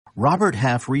Robert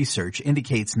Half research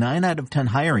indicates 9 out of 10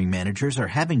 hiring managers are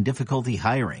having difficulty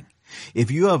hiring.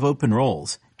 If you have open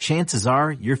roles, chances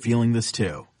are you're feeling this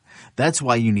too. That's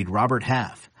why you need Robert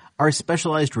Half. Our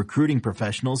specialized recruiting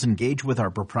professionals engage with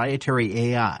our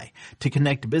proprietary AI to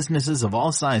connect businesses of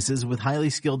all sizes with highly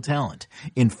skilled talent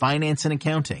in finance and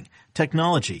accounting,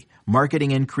 technology,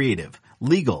 marketing and creative,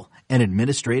 legal, and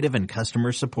administrative and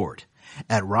customer support.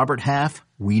 At Robert Half,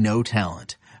 we know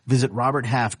talent. Visit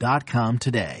roberthalf.com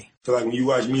today. I feel like when you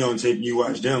watch me on tape and you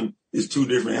watch them, it's two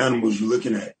different animals you're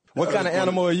looking at. What kind of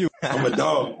animal are you? I'm a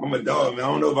dog, man. I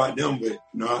don't know about them, but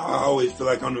I always feel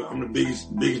like I'm the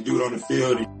biggest dude on the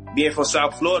field. Being from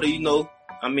South Florida,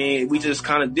 we just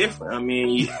kind of different.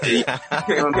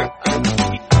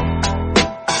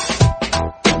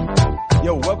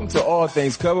 Yo, welcome to All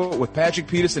Things Covered with Patrick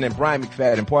Peterson and Brian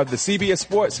McFadden, part of the CBS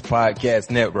Sports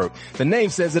Podcast Network. The name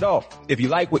says it all. If you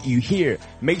like what you hear,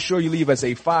 make sure you leave us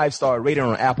a 5-star rating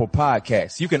on Apple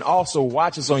Podcasts. You can also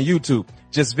watch us on YouTube.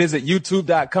 Just visit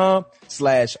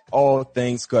youtube.com/all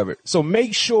things covered. So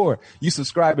make sure you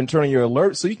subscribe and turn on your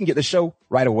alerts so you can get the show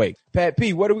right away. Pat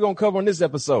P, what are we going to cover on this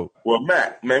episode? Well,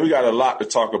 Matt, man, we got a lot to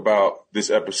talk about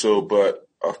this episode, but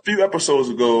a few episodes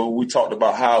ago, we talked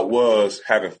about how it was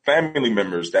having family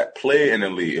members that play in the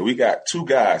league. And we got two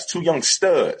young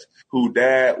studs who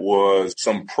dad was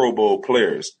some Pro Bowl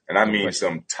players. And I mean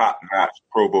some top-notch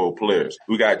Pro Bowl players.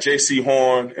 We got Jaycee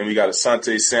Horn and we got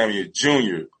Asante Samuel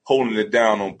Jr. holding it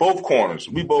down on both corners.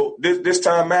 We both, this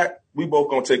time, Matt, we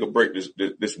both gonna take a break this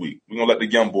week. We're gonna let the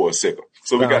young boys sick them.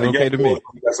 So we got the young boys.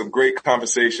 We got some great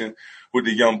conversation with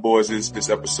the young boys this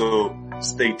episode.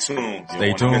 Stay tuned.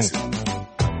 Stay tuned.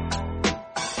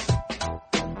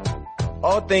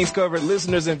 All Things Covered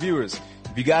listeners and viewers.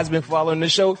 If you guys been following the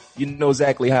show, you know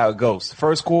exactly how it goes.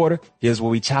 First quarter, here's where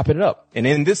we chopping it up. And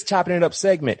in this chopping it up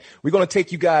segment, we're going to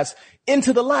take you guys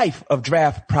into the life of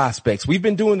draft prospects. We've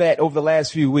been doing that over the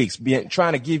last few weeks,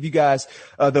 trying to give you guys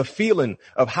the feeling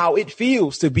of how it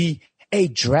feels to be a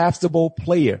draftable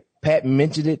player. Pat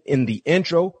mentioned it in the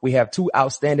intro. We have 2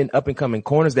 outstanding up-and-coming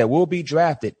corners that will be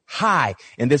drafted high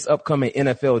in this upcoming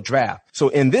NFL draft. So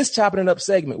in this chopping it up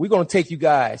segment, we're going to take you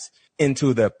guys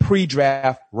into the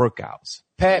pre-draft workouts.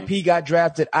 Pat P got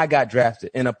drafted. I got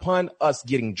drafted. And upon us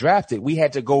getting drafted, we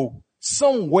had to go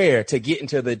somewhere to get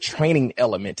into the training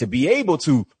element, to be able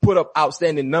to put up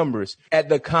outstanding numbers at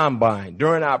the combine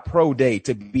during our pro day,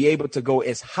 to be able to go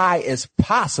as high as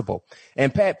possible.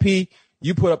 And Pat P,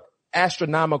 you put up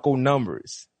astronomical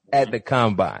numbers at the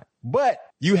combine, but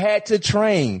you had to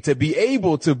train to be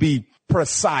able to be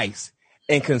precise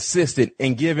and consistent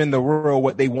and giving the world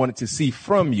what they wanted to see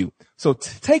from you. So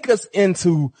take us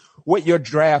into what your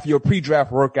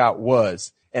pre-draft workout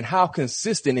was and how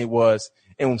consistent it was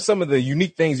and some of the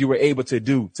unique things you were able to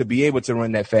do to be able to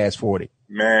run that fast 40.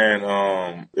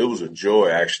 Man, it was a joy,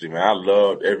 actually, man. I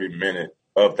loved every minute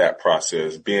of that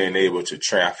process, being able to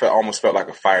train. I almost felt like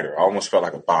a fighter. I almost felt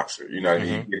like a boxer. You know what I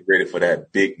mean? Get ready for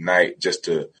that big night just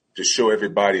to show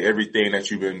everybody everything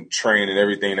that you've been training,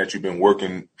 everything that you've been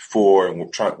working for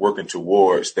and working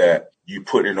towards, that you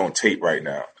put it on tape right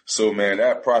now. So, man,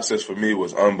 that process for me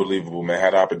was unbelievable, man. I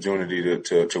had the opportunity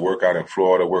to work out in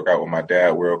Florida, work out with my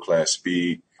dad, world-class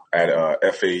speed at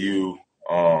FAU.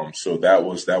 So that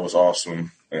was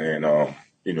awesome. And,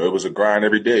 it was a grind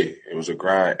every day. It was a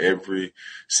grind every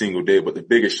single day. But the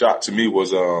biggest shock to me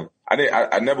was I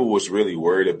never was really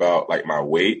worried about, like, my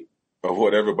weight or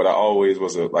whatever, but I always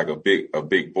was a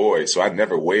big boy. So I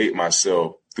never weighed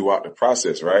myself throughout the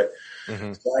process, right?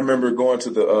 Mm-hmm. So I remember going to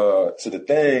the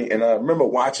thing, and I remember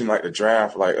watching, like, the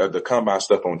draft, like the combine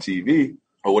stuff on TV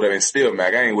or whatever. And still,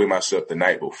 Mac, I ain't weighed myself the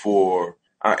night before.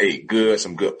 I ate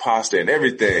some good pasta and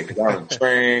everything, because I'm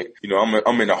trained.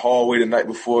 I'm in the hallway the night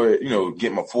before,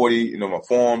 getting my 40, my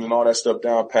forms and all that stuff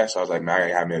down pat. So I was like, man, I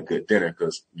gotta have me a good dinner,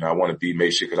 because, I want to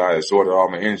make sure, because I exerted all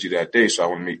my energy that day. So I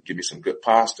want to give me some good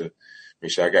pasta, make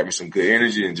sure I got me some good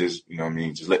energy, and just,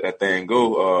 just let that thing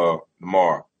go,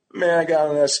 tomorrow. Man, I got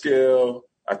on that scale.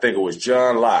 I think it was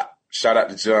John Lott. Shout out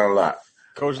to John Lott.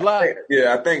 Coach Lott.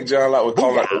 I think John Lott would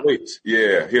call out the weights.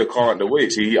 Yeah, he'll call out the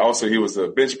weights. He was a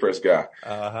bench press guy.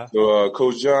 Uh-huh. So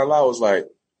Coach John Lott was like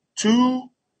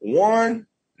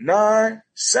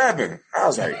 2,197. I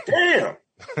was like, damn.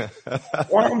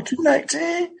 I'm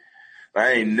 219.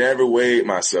 I ain't never weighed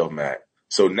myself, Matt.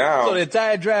 So now, the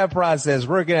entire draft process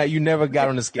working out, you never got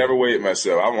on the scale. Never weighed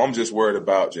myself. I'm just worried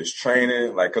about just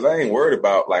training, like, because I ain't worried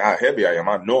about, like, how heavy I am.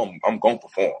 I know I'm going to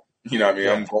perform. You know what I mean?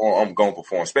 Yeah. I'm going to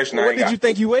perform. Especially now. What did you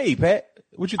think you weighed, Pat?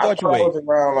 What you thought you weighed? I was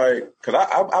around, like, because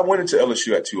I went into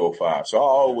LSU at 205, so I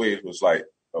always was like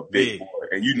a big boy.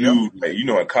 And you knew, like,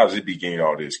 in college it be getting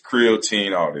all this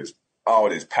creatine, all this all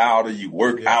this powder. You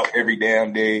work out every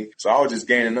damn day. So I was just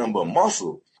gaining nothing but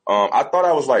muscle. I thought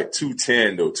I was like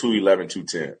 210 though, 211,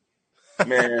 210.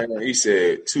 Man, he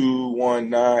said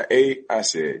 2198. I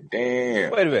said,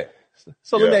 damn. Wait a minute.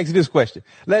 So let me ask you this question.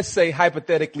 Let's say,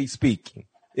 hypothetically speaking,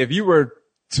 if you were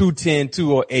 210,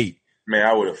 208. Man,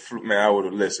 I would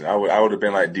have listened. I would have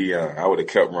been like Dion. I would have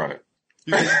kept running.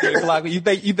 You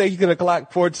think you could have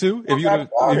clocked 4.2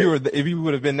 if you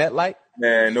would have been that light?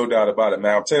 Man, no doubt about it,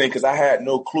 man. I'm telling you, because I had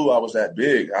no clue I was that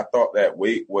big. I thought that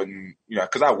weight wasn't,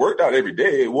 because I worked out every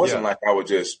day. It wasn't like I was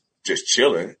just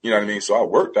chilling. You know what I mean? So I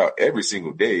worked out every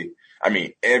single day. I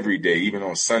mean, every day, even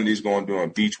on Sundays,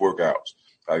 doing beach workouts.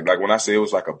 Like when I say it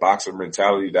was like a boxer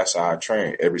mentality, that's how I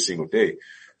train every single day.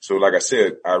 So like I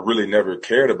said, I really never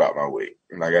cared about my weight.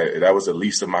 That was the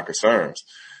least of my concerns.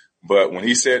 But when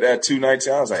he said that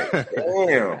 219, I was like,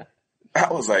 damn.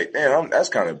 I was like, damn, that's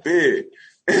kind of big.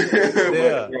 But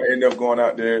I ended up going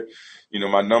out there.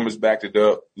 My numbers backed it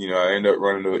up. I ended up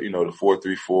running the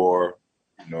 4.34.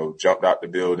 Jumped out the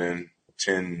building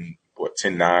 10.9,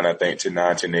 I think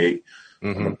 10.9,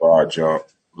 10.8 on the bar jump.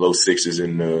 Low sixes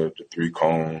in the 3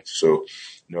 cones. So,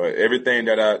 everything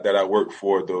that I worked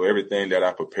for, though, everything that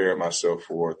I prepared myself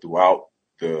for throughout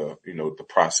the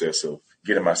process of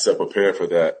getting myself prepared for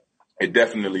that, it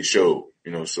definitely showed,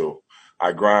 so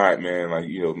I grind,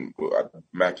 man.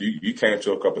 Matthew, you came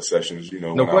to a couple of sessions,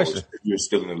 no question. You were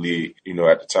still in the league,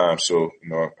 at the time. So,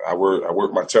 I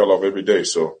worked my tail off every day.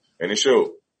 So, and it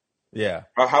showed. Yeah.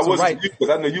 How was it? Because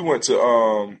I know you went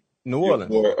to, New Orleans.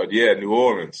 New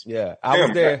Orleans. Yeah.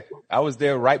 I was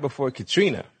there right before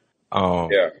Katrina.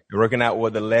 Working out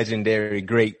with the legendary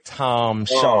great Tom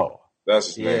Shaw.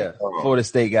 That's his name. Florida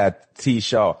State guy, T.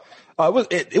 Shaw.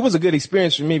 It was a good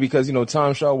experience for me because,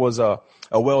 Tom Shaw was a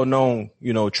well-known,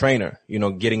 trainer,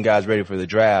 getting guys ready for the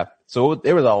draft. So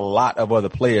there was a lot of other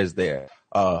players there,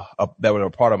 that were a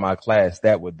part of my class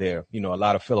that were there, a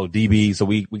lot of fellow DBs. So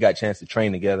we got a chance to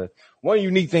train together. One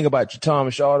unique thing about Tom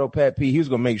Shaw, though, Pat P, he was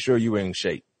going to make sure you were in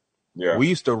shape. Yeah. We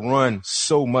used to run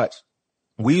so much.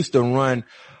 We used to run,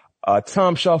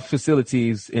 Tom Shaw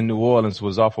facilities in New Orleans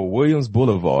was off of Williams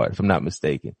Boulevard, if I'm not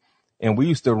mistaken. And we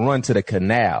used to run to the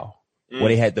canal where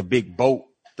they had the big boat,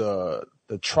 the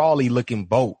trolley looking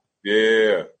boat.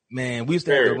 Yeah. Man, we used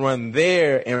to have to run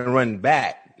there and run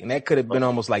back. And that could have been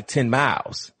almost like 10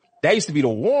 miles. That used to be the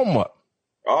warm up.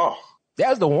 Oh. That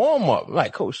was the warm up.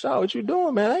 Like, Coach Shaw, what you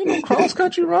doing, man? I ain't no cross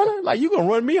country runner. Like, you gonna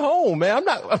run me home, man. I'm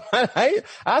not,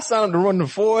 I signed to run the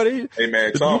 40. Hey,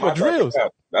 man, Tom, drills.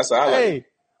 That's how I like. Hey,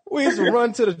 we used to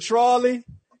run to the trolley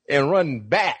and run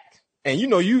back. And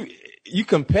you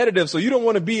competitive, so you don't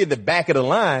want to be at the back of the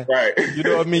line. Right. You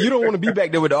know what I mean? You don't want to be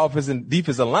back there with the offense and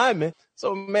defensive linemen.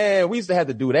 So, man, we used to have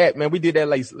to do that, man. We did that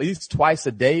like at least twice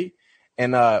a day.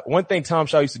 And one thing Tom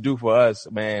Shaw used to do for us,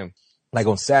 man, like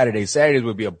on Saturdays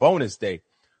would be a bonus day.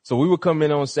 So we would come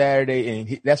in on Saturday,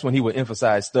 and that's when he would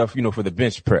emphasize stuff, for the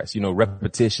bench press,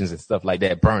 repetitions and stuff like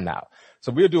that, burnout.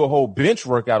 So we'll do a whole bench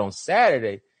workout on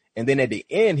Saturday, and then at the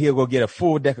end, he'll go get a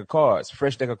full deck of cards,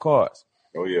 fresh deck of cards.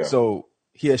 Oh, yeah. So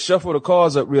he'll shuffle the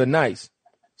cards up real nice.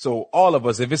 So all of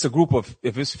us, if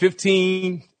it's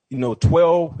 15,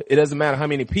 12, it doesn't matter how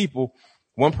many people,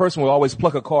 one person will always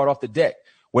pluck a card off the deck.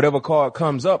 Whatever card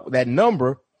comes up, that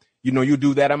number, you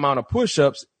do that amount of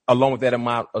push-ups along with that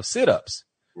amount of sit-ups.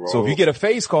 Bro. So if you get a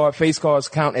face cards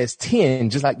count as 10,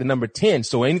 just like the number 10.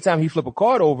 So anytime he flip a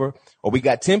card over, or we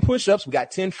got 10 push-ups, we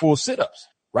got 10 full sit-ups,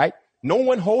 right? No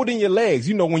one holding your legs.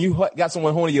 When you got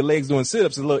someone holding your legs doing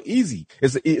sit-ups, it's a little easy.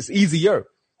 It's easier.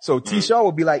 So T. Shaw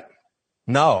would be like,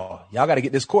 no, y'all got to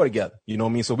get this core together. You know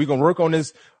what I mean? So we're going to work on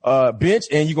this bench,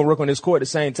 and you're going to work on this core at the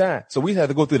same time. So we have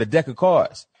to go through the deck of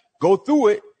cards, go through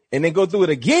it, and then go through it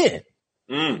again.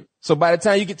 So by the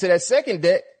time you get to that second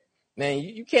deck, man,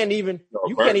 you can't even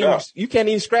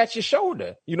scratch your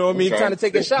shoulder. You know what I mean? Trying to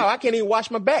take a shower. I can't even wash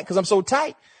my back because I'm so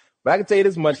tight. But I can tell you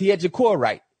this much. He had your core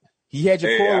right. He had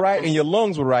your core right, and your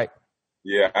lungs were right.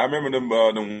 Yeah, I remember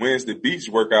them Wednesday beach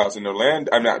workouts in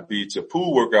Orlando. I'm not beach,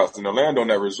 pool workouts in Orlando on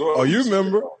that resort. Oh, you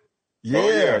remember?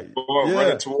 Yeah.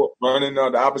 Running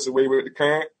the opposite way with the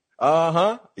current.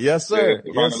 Yes, sir.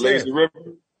 Yeah, the lazy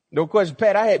river. No question,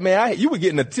 Pat. You were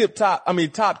getting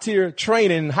top tier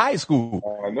training in high school.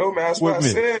 I know, man. That's what I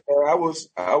said. I was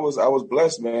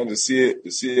blessed, man, to see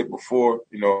it before,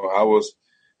 I was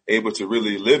able to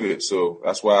really live it. So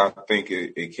that's why I think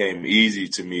it came easy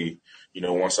to me,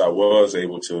 once I was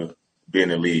able to be in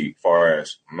the league, far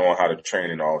as knowing how to train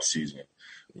in all season,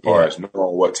 far as knowing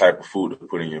what type of food to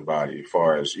put in your body,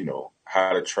 far as,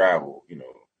 how to travel,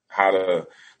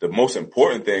 the most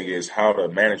important thing is how to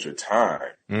manage your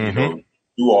time, do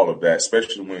all of that,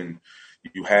 especially when,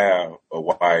 you have a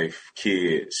wife,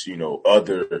 kids,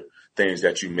 other things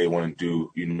that you may want to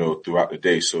do, throughout the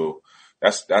day. So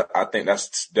I think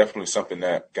that's definitely something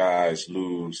that guys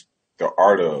lose the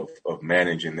art of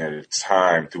managing their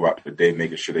time throughout the day,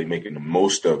 making sure they're making the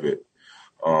most of it,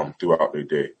 throughout their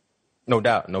day. No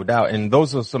doubt, no doubt. And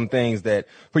those are some things that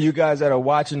for you guys that are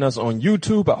watching us on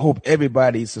YouTube, I hope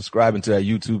everybody's subscribing to our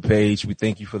YouTube page. We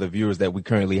thank you for the viewers that we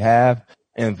currently have.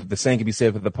 And the same can be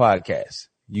said for the podcast.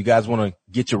 You guys want to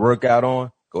get your workout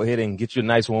on? Go ahead and get you a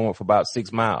nice warm up for about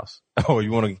 6 miles. Or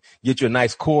you want to get you a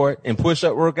nice core and push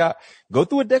up workout? Go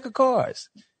through a deck of cards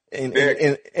and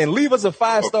leave us a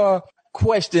 5-star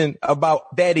question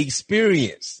about that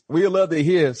experience. We'd love to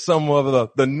hear some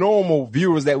of the normal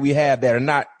viewers that we have that are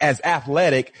not as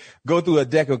athletic go through a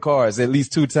deck of cards at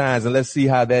least 2 times, and let's see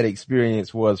how that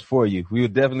experience was for you. We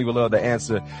would definitely love to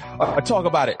answer or talk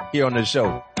about it here on the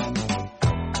show.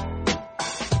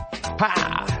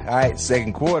 Ha! All right,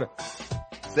 second quarter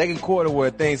where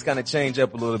things kind of change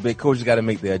up a little bit. Coaches got to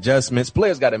make their adjustments.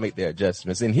 Players got to make their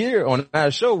adjustments. And here on our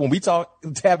show, when we tap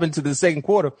into the second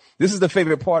quarter, this is the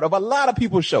favorite part of a lot of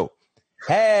people's show.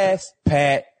 Has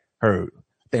Pat heard?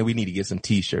 I think we need to get some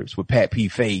t-shirts with Pat P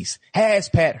face. Has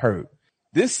Pat heard?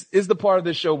 This is the part of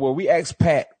the show where we ask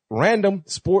Pat random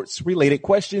sports related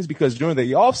questions, because during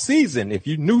the off season, if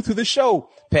you're new to the show,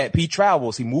 Pat P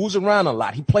travels. He moves around a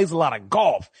lot. He plays a lot of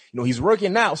golf. He's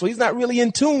working out. So he's not really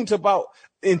in tune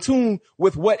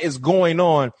with what is going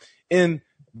on in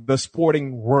the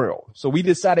sporting world. So we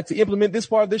decided to implement this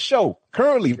part of the show.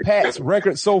 Currently, Pat's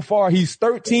record so far, he's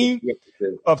 13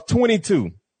 of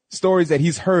 22 stories that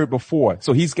he's heard before.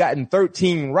 So he's gotten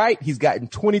 13 right. He's gotten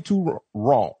 22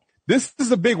 wrong. This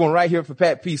is a big one right here for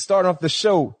Pat P. Starting off the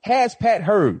show. Has Pat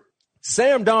heard?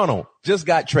 Sam Darnold just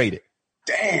got traded.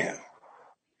 Damn.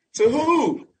 To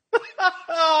who?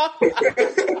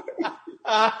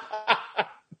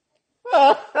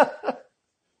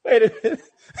 Wait a minute.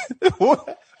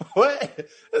 What?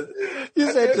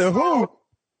 You said to who?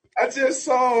 I just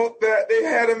saw that they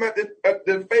had him at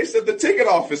the face of the ticket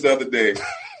office the other day.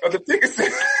 Of the ticket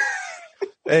center.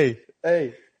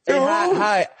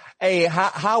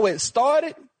 How it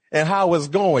started and how it's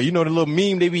going. You know the little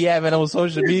meme they be having on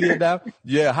social media now?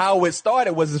 Yeah, how it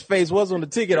started was his face was on the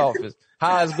ticket office.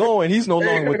 How it's going, he's no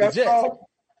longer with the Jets.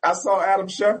 I saw Adam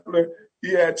Scheffler.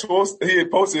 He had posted,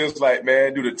 it was like,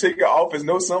 man, do the ticket office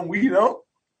know something we don't?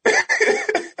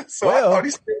 So I thought he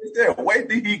stayed there. Where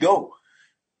did he go?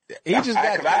 He just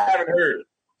got. I haven't heard.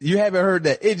 You haven't heard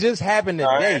that? It just happened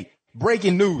today.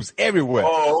 Breaking news everywhere.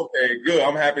 Oh, okay, good.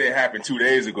 I'm happy it happened 2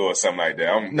 days ago or something like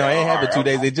that. No, it ain't happened 2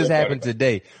 days. It just happened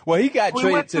today. Well, he got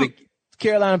traded to the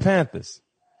Carolina Panthers.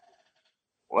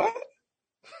 What?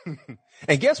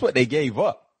 And guess what they gave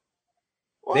up?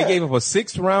 What? They gave up a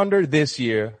 6th rounder this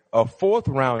year, a 4th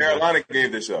rounder. Carolina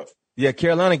gave this up. Yeah,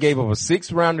 Carolina gave up a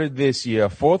 6th rounder this year, a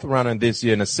 4th rounder this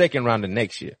year, and a 2nd rounder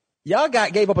next year. Y'all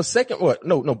gave up a second. What?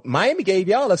 No. Miami gave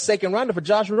y'all a 2nd rounder for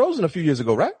Josh Rosen a few years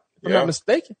ago, right? If I'm not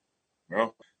mistaken.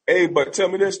 No. Hey, but tell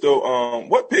me this though.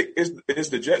 What pick is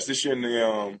the Jets this year in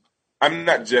the I'm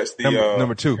not Jets, the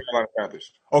number 2. Carolina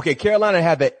Panthers. Okay, Carolina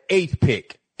had the 8th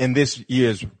pick in this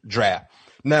year's draft.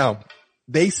 Now,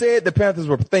 they said the Panthers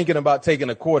were thinking about taking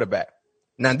a quarterback.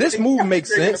 Now, this move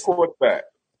makes sense. A quarterback.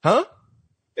 Huh?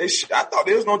 I thought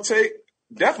they was going to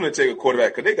definitely take a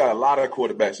quarterback, because they got a lot of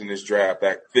quarterbacks in this draft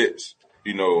that fits.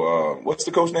 What's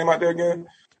the coach name out there again?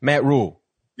 Matt Rule.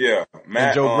 Yeah, Matt.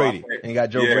 And Joe Brady. And got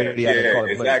Joe Brady out there.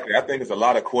 Exactly. I think there's a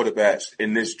lot of quarterbacks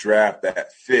in this draft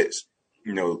that fits,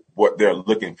 what they're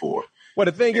looking for. Well,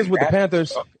 the thing is with the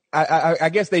Panthers, I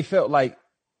guess they felt like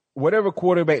whatever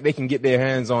quarterback they can get their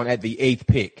hands on at the 8th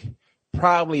pick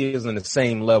probably isn't the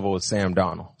same level as Sam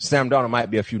Darnold. Sam Darnold might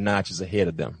be a few notches ahead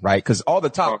of them, right? Because all the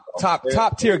top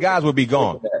tier guys will be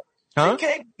gone. Huh? They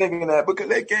can't think of that because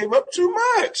they gave up too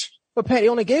much. But Pat,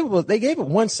 they gave up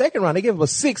 1 second round. They gave up a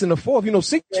 6 in the 4th.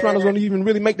 6th rounders don't even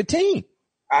really make the team.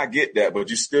 I get that, but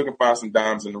you still can find some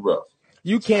dimes in the rough.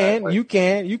 You can.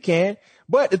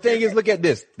 But the thing is, look at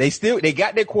this. They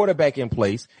got their quarterback in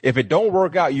place. If it don't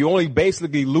work out, you only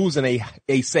basically losing a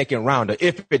 2nd rounder.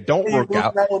 If it don't work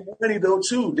out. Money though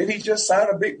too. Did he just sign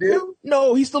a big deal?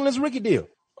 No, he's still in his rookie deal.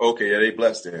 Okay, yeah, they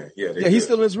blessed him. Yeah, he's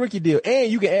still in his rookie deal.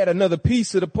 And you can add another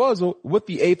piece to the puzzle with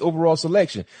the 8th overall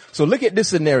selection. So look at this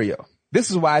scenario. This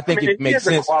is why I think it makes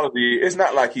sense. Quality. It's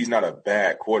not like he's not a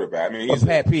bad quarterback. He's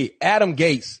Pat P. Adam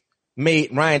Gates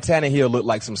made Ryan Tannehill look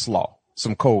like some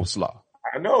cold slaw.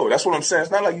 I know. That's what I'm saying.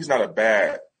 It's not like he's not a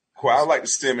bad. I like to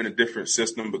see him in a different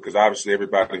system, because obviously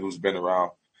everybody who's been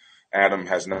around Adam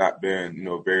has not been,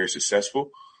 very successful.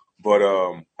 But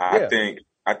I think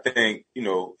I think,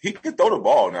 he can throw the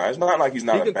ball now. It's not like he's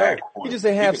not a bad He just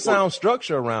didn't have sound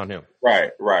structure around him.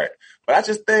 Right. But I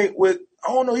just think I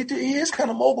don't know, he is kind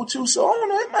of mobile too, so I don't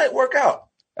know, it might work out.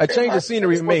 A change of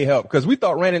scenery may help because we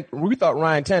thought Ryan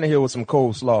Tannehill was some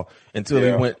coleslaw until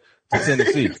he went to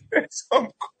Tennessee. Some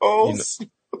coleslaw.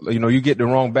 You get the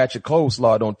wrong batch of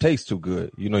coleslaw, it don't taste too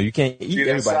good. You can't eat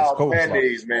everybody's coleslaw.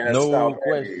 Mayonnaise, man. No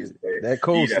question. That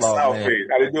coleslaw, man.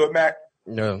 How they do it, Mac?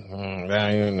 No,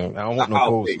 I don't want no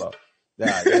coleslaw.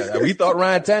 Yeah. We thought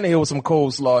Ryan Tannehill was some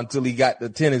coleslaw until he got to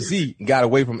Tennessee and got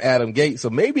away from Adam Gates. So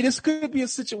maybe this could be a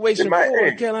situation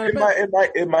for Carolina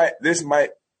Panthers. This might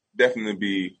definitely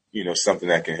be, something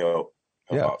that can help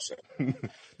out.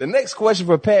 The next question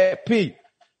for Pat P.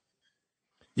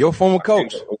 Your former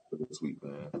coach,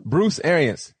 Bruce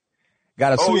Arians,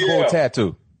 got a Super Bowl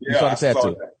tattoo. You saw the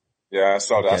tattoo? I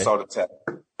saw that. Okay. I saw the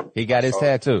tattoo. He got his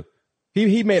tattoo.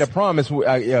 He made a promise.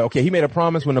 He made a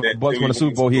promise when the Bucs won the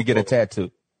Super Bowl, he'd get a tattoo.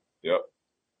 Yep.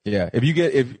 Yeah.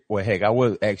 I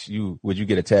would ask you, would you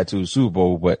get a tattoo Super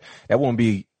Bowl? But that won't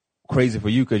be crazy for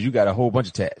you because you got a whole bunch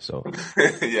of tats. So.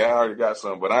 Yeah, I already got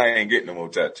some, but I ain't getting no more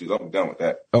tattoos. I'm done with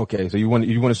that. Okay. So you won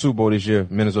a Super Bowl this year,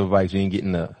 Minnesota Vikings. You ain't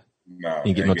getting no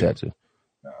tattoo.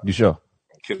 Nah. You sure?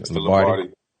 Kiss the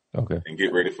Lombardi. Okay. And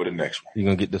get ready for the next one. You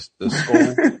gonna get the skull?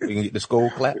 You gonna get the skull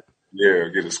clap? Yeah,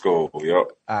 get the skull. Yep. All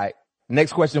right.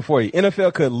 Next question for you.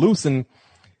 NFL could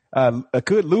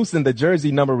loosen the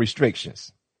jersey number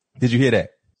restrictions. Did you hear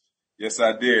that? Yes,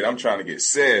 I did. I'm trying to get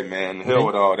Seb, man. The hell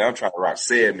with all that. I'm trying to rock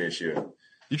Seb this year.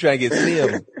 You trying to get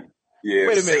Seb? Yeah.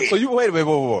 Wait a minute. So wait a minute.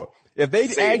 Whoa. If they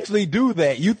actually do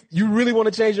that, you really want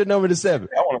to change your number to 7?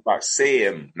 I want to rock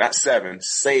Sam, not 7.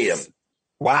 Sam.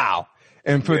 Wow.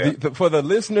 And for the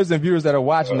listeners and viewers that are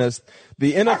watching us,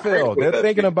 the NFL,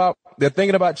 they're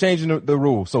thinking about changing the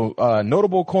rule. So,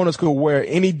 notable corners could wear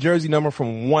any jersey number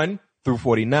from 1 through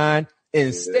 49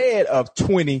 instead of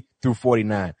 20 through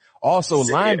 49. Also,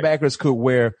 linebackers could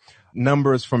wear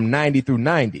numbers from 90 through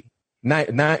 90.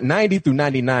 90 through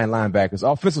 99 linebackers.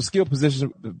 Offensive skill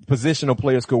positional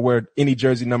players could wear any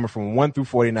jersey number from 1 through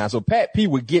 49. So Pat P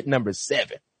would get number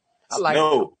 7.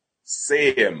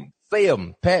 Sam.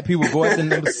 Pat P will go after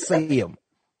number Sam.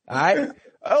 All right.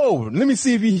 Oh, let me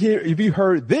see if you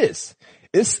heard this.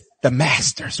 It's the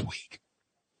Masters week.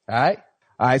 All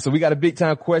right. So we got a big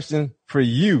time question for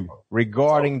you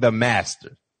regarding the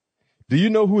Masters. Do you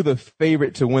know who the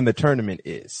favorite to win the tournament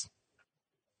is?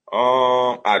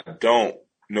 I don't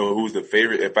know who's the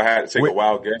favorite. If I had to take a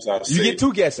wild guess, I'd say. You get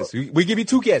 2 guesses. We give you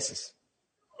 2 guesses.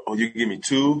 Oh, you can give me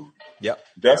 2? Yep.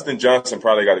 Dustin Johnson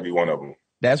probably got to be one of them.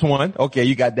 That's one. Okay,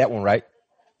 you got that one right.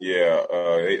 Yeah,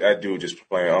 that dude just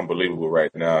playing unbelievable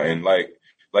right now. And like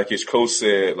his coach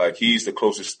said, like he's the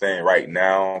closest thing right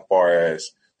now as far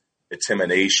as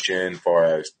intimidation, as far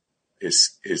as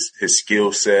his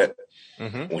skill set.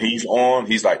 Mm-hmm. When he's on,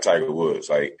 he's like Tiger Woods.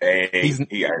 Like ain't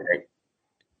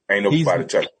nobody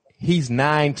touch him. He's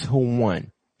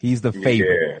 9-1. He's the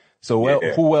favorite. Yeah. So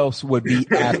who else would be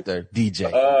after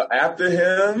DJ? After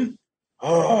him,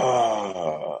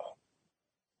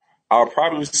 I'll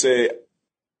probably say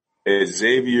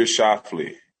Xavier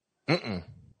Schauffele.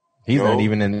 He's not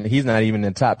even in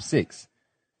the top 6.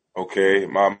 Okay,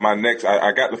 my next,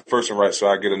 I got the first one right, so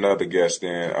I get another guess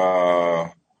then.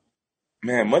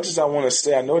 Man, much as I want to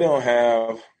say, I know they don't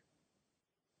have.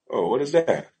 Oh, what is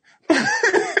that?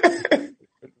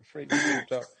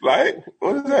 Like,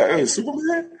 what is that? Is it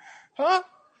Superman? Huh?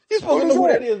 You supposed to know who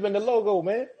that is, man. The logo,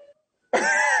 man.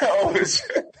 Oh, it's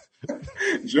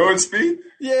Jordan Speed?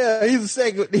 Yeah, he's the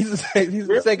second. He's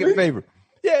the second favorite.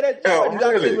 Yeah, that Jordan.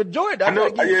 Really? Jordan.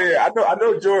 I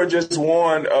know Jordan just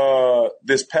won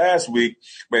this past week,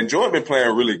 but Jordan been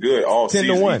playing really good all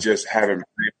season. He just haven't.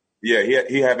 Yeah,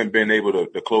 he haven't been able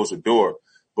to close the door.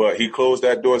 But he closed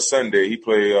that door Sunday. He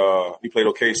played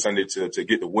okay Sunday to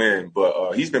get the win.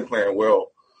 But he's been playing well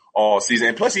all season.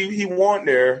 And plus he won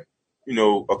there,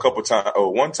 a couple times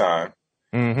or one time.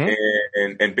 Mm-hmm.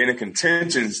 And been in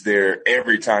contentions there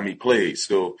every time he plays.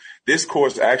 So this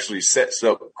course actually sets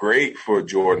up great for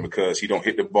Jordan because he don't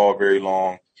hit the ball very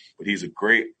long, but he's a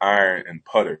great iron and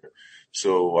putter.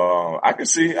 So I can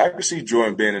see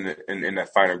Jordan being in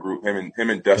that final group. Him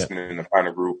and Dustin in the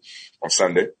final group on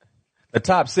Sunday. The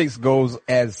top 6 goes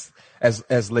as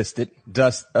listed: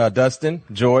 Dustin,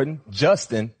 Jordan,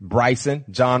 Justin, Bryson,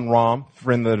 John Rahm,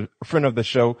 friend of the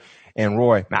show, and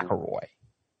Roy McIlroy.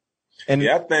 And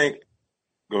I think.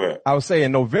 Go ahead. I would say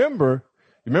in November.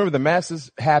 Remember the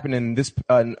Masters happened in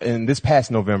this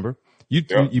past November.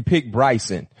 You picked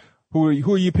Bryson. Who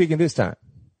are you picking this time?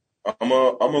 I'm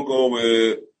gonna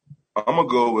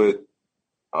go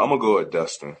with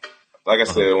Dustin. Like I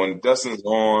said, when Dustin's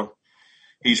on,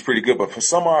 He's pretty good, but for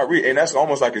some odd reason, and that's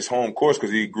almost like his home course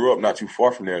because he grew up not too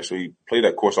far from there, so he played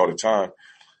that course all the time.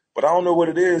 But I don't know what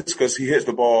it is because he hits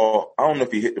the ball. I don't know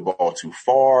if he hit the ball too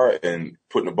far and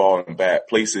putting the ball in bad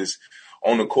places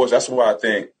on the course. That's why I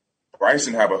think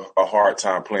Bryson have a hard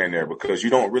time playing there because you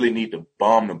don't really need to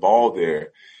bomb the ball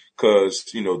there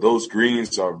because, you know, those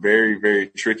greens are very, very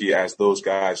tricky, as those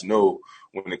guys know,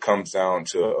 when it comes down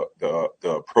to the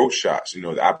approach shots. You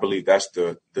know, I believe that's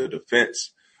the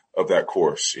defense of that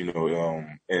course, you know,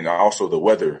 and also the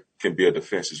weather can be a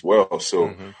defense as well.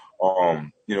 So,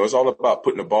 you know, it's all about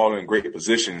putting the ball in great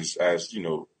positions, as, you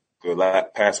know, the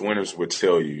past winners would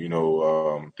tell you, you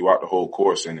know, throughout the whole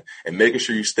course, and making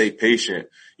sure you stay patient,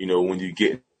 you know, when you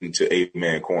get into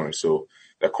 8-man corner. So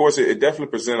that course, it definitely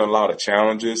presented a lot of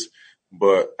challenges,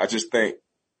 but I just think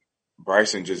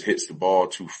Bryson just hits the ball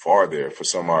too far there for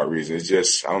some odd reason. It's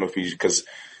just, I don't know if he's, because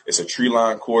it's a tree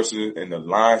line course and the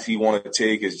lines he wanted to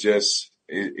take is just,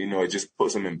 you know, it just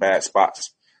puts him in bad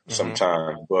spots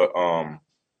sometimes. But,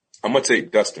 I'm going to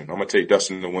take Dustin. I'm going to take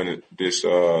Dustin to win it this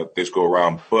go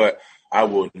around, but I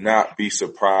will not be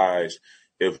surprised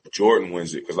if Jordan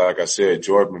wins it. Cause like I said,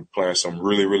 Jordan been playing some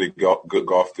really, really good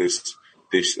golf this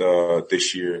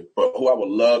year. But who I would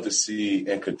love to see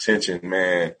in contention,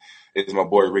 man, is my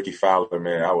boy Ricky Fowler,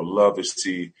 man. I would love to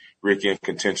see Ricky in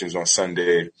contentions on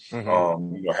Sunday. You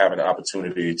know, having the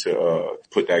opportunity to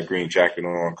put that green jacket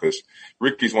on, because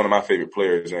Ricky's one of my favorite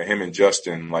players, and him and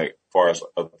Justin, like, as far as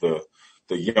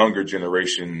the younger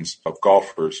generations of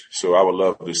golfers. So I would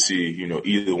love to see, you know,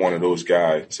 either one of those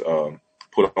guys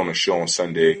put on a show on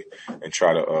Sunday and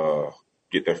try to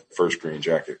get their first green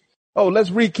jacket. Oh, let's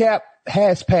recap.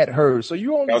 Has Pat Hurd? So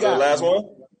you only that was got the last one?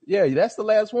 Yeah, that's the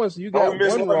last one. So you got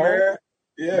one wrong. Man.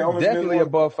 Yeah, definitely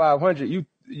above 500. You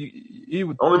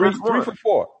three for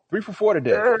four. 3 for 4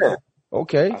 today. Yeah.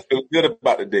 Okay. I feel good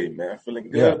about the day, man. Feeling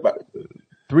good about the day.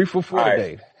 3 for 4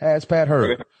 today. Has Pat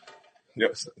Hurd?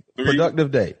 Yep.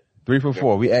 Productive day. 3 for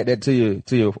 4. We add that to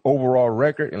your overall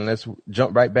record, and let's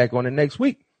jump right back on it next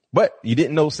week. But you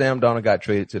didn't know Sam Darnold got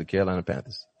traded to the Carolina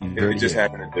Panthers. It just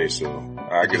happened today, so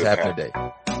I guess it happened today.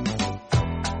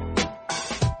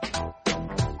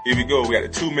 Here we go. We got a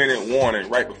 2-minute warning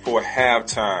right before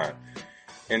halftime.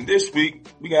 And this week,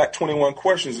 we got 21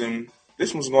 questions, and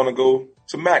this one's going to go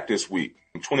to Mac this week.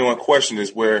 21 questions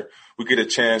is where we get a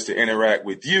chance to interact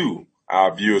with you,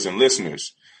 our viewers and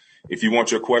listeners. If you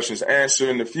want your questions answered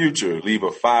in the future, leave a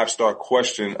 5-star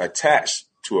question attached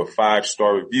to a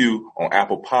 5-star review on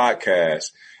Apple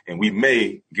Podcasts, and we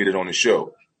may get it on the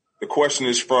show. The question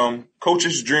is from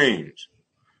Coach's Dreams.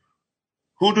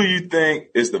 Who do you think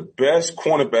is the best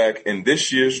cornerback in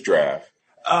this year's draft?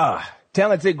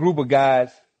 Talented group of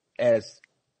guys, as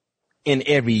in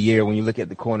every year when you look at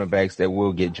the cornerbacks that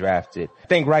will get drafted. I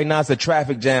think right now it's a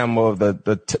traffic jam of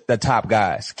the top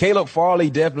guys. Caleb Farley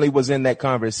definitely was in that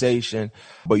conversation,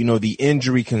 but you know, the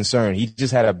injury concern, he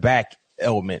just had a back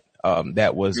ailment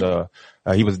that was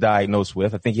he was diagnosed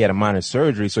with. I think he had a minor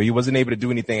surgery, so he wasn't able to do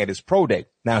anything at his pro day.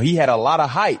 Now, he had a lot of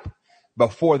hype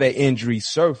before that injury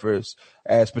surfaced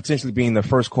as potentially being the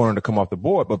first corner to come off the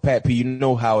board. But Pat P, you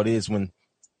know how it is when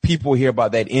people hear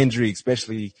about that injury,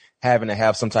 especially having to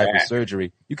have some type of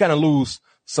surgery, you kind of lose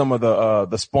some of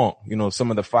the spunk, you know,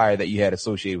 some of the fire that you had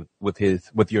associated with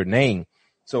your name.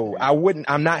 So I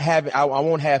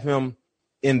won't have him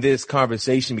in this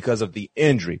conversation because of the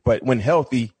injury, but when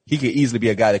healthy, he could easily be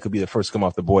a guy that could be the first to come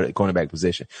off the board at cornerback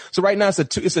position. So right now it's a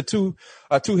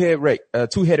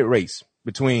two-headed race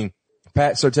between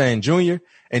Pat Surtain Jr.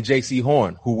 and Jaycee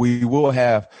Horn, who we will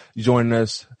have joining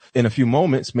us in a few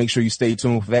moments. Make sure you stay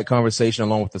tuned for that conversation,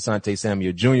 along with Asante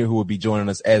Samuel Jr., who will be joining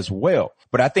us as well.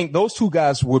 But I think those two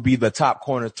guys will be the top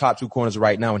two corners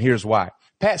right now, and here's why.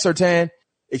 Pat Surtain,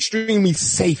 extremely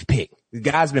safe pick. The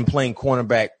guy's been playing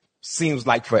cornerback seems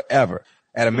like forever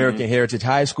at American Heritage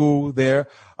High School there,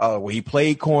 where he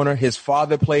played corner. His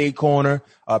father played corner.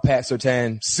 Pat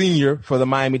Surtain Sr. for the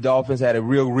Miami Dolphins had a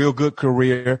real good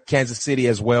career. Kansas City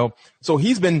as well. So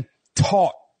he's been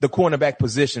taught the cornerback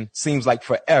position seems like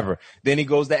forever. Then he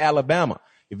goes to Alabama.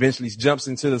 Eventually jumps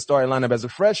into the starting lineup as a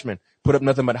freshman, put up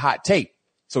nothing but hot tape.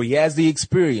 So he has the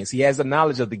experience. He has the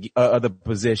knowledge of the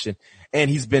position, and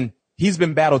he's been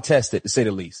battle tested, to say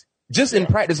the least. Just in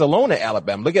practice alone at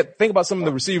Alabama. Think about some of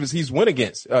the receivers he went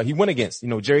against, you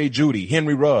know, Jerry Jeudy,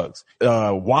 Henry Ruggs,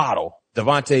 Waddle,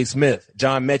 Devontae Smith,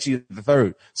 John Mechie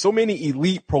III. So many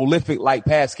elite, prolific like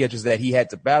pass catchers that he had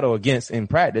to battle against in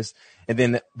practice. And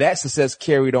then that success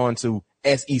carried on to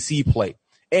SEC play.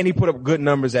 And he put up good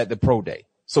numbers at the pro day.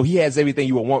 So he has everything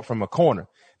you would want from a corner.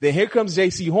 Then here comes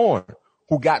Jaycee Horn,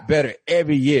 who got better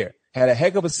every year, had a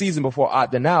heck of a season before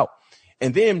opting out.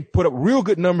 and then put up real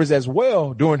good numbers as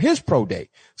well during his pro day.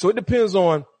 So it depends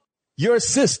on your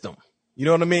system. You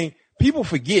know what I mean? People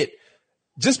forget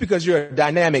just because you're a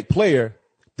dynamic player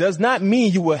does not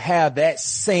mean you will have that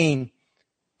same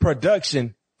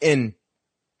production in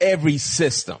every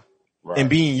system and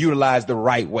being utilized the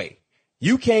right way.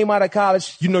 You came out of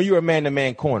college, you know, you're a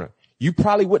man-to-man corner. You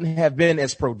probably wouldn't have been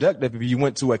as productive if you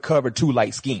went to a cover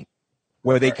 2-like scheme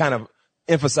where they kind of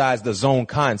emphasize the zone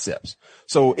concepts.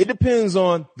 So it depends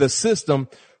on the system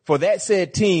for that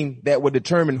said team that would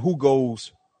determine who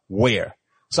goes where.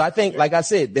 So I think, like I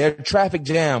said, they're a traffic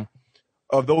jam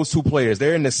of those two players.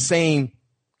 They're in the same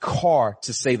car,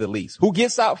 to say the least. Who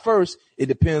gets out first, it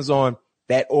depends on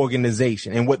that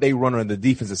organization and what they run on the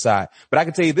defensive side. But I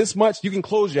can tell you this much, you can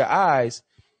close your eyes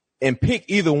and pick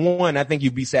either one. I think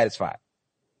you'd be satisfied.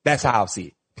 That's how I see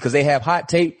it, because they have hot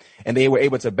tape and they were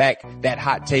able to back that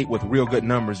hot tape with real good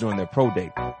numbers during their pro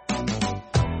day.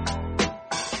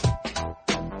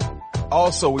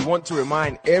 Also, we want to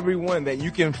remind everyone that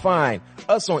you can find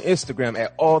us on Instagram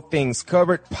at All Things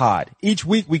Covered Pod. Each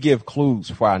week we give clues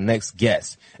for our next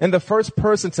guest, and the first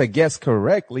person to guess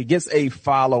correctly gets a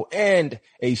follow and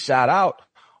a shout out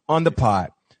on the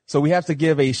pod. So we have to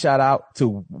give a shout out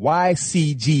to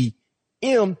YCGM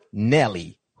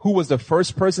Nelly, who was the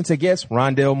first person to guess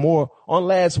Rondell Moore on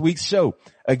last week's show.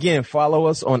 Again, follow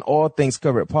us on All Things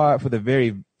Covered Pod for the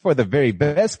very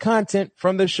best content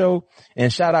from the show,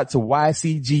 and shout out to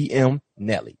YCGM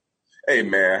Nelly. Hey,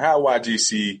 man, how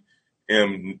YGCM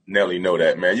Nelly know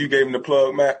that, man? You gave him the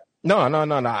plug, Matt? No.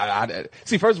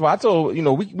 See, first of all, I told,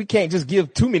 we can't just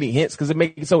give too many hints because it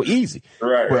makes it so easy.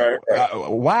 Right.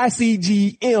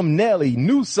 YCGM Nelly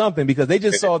knew something because they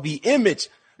just saw the image.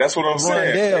 That's what I'm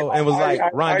saying. Rondell and was like,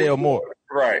 Rondell Moore.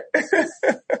 Right.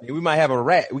 We might have a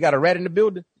rat. We got a rat in the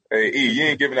building. Hey, E, you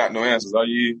ain't giving out no answers, are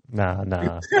you? Nah.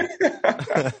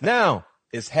 Now,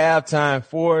 it's halftime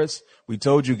for us. We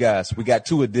told you guys we got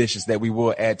 2 additions that we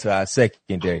will add to our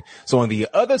secondary. So on the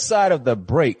other side of the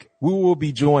break, we will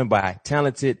be joined by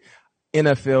talented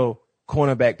NFL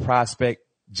cornerback prospect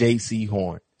Jaycee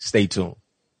Horn. Stay tuned.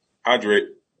 Hydrate.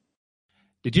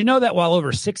 Did you know that while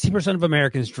over 60% of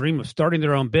Americans dream of starting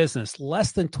their own business,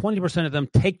 less than 20% of them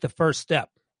take the first step?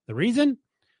 The reason?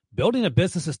 Building a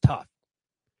business is tough.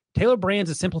 Taylor Brands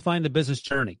is simplifying the business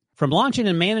journey. From launching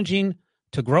and managing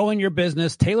to growing your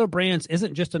business, Taylor Brands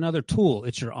isn't just another tool.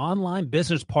 It's your online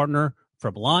business partner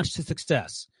from launch to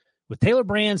success. With Taylor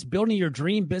Brands, building your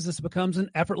dream business becomes an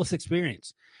effortless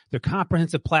experience. Their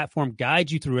comprehensive platform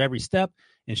guides you through every step,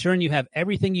 ensuring you have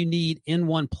everything you need in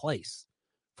one place.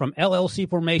 From LLC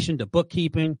formation to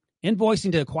bookkeeping,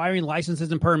 invoicing to acquiring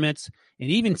licenses and permits, and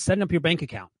even setting up your bank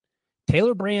account,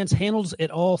 Taylor Brands handles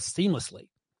it all seamlessly.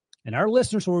 And our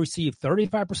listeners will receive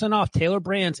 35% off Taylor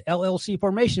Brands LLC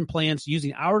formation plans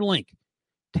using our link,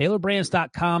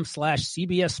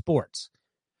 taylorbrands.com/CBS Sports.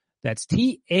 That's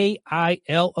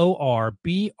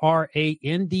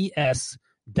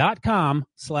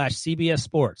TAILORBRANDS.com/CBS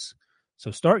Sports. So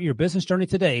start your business journey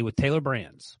today with Taylor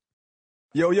Brands.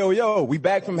 Yo, we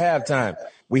back from halftime.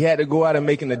 We had to go out and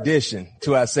make an addition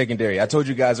to our secondary. I told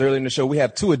you guys earlier in the show, we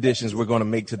have 2 additions we're going to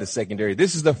make to the secondary.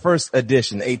 This is the first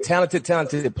addition, a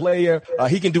talented player.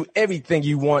 He can do everything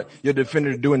you want your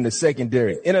defender to do in the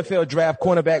secondary. NFL draft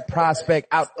cornerback prospect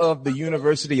out of the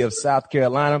University of South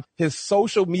Carolina. His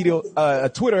social media,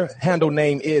 Twitter handle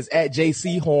name is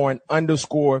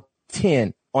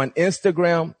 @JCHorn_10. On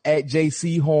Instagram,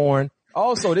 @JCHorn.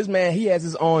 Also, this man, he has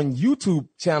his own YouTube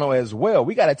channel as well.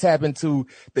 We got to tap into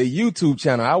the YouTube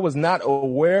channel. I was not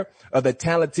aware of the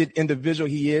talented individual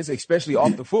he is, especially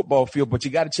off the football field, but you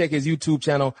got to check his YouTube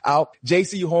channel out.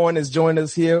 Jaycee Horn has joined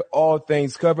us here, All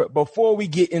Things Covered. Before we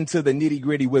get into the nitty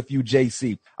gritty with you,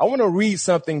 Jaycee, I want to read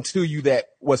something to you that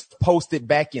was posted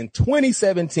back in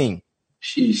 2017.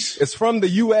 Jeez. It's from the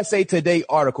USA Today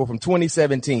article from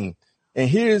 2017. And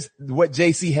here's what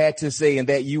Jaycee had to say in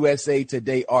that USA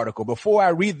Today article. Before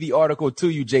I read the article to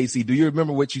you, Jaycee, do you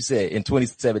remember what you said in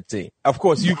 2017? Of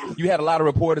course, you had a lot of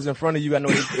reporters in front of you. I know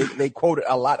they quoted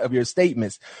a lot of your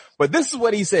statements. But this is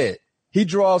what he said. He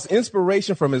draws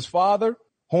inspiration from his father.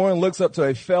 Horn looks up to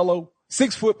a fellow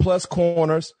 6-foot+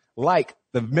 corners like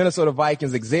the Minnesota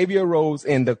Vikings, Xavier Rhodes,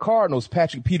 and the Cardinals,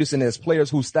 Patrick Peterson, as players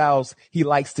whose styles he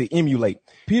likes to emulate.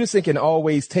 Peterson can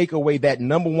always take away that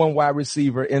number 1 wide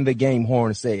receiver in the game,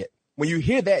 Horn said. When you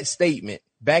hear that statement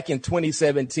back in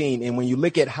 2017, and when you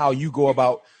look at how you go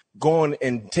about going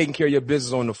and taking care of your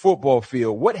business on the football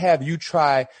field, what have you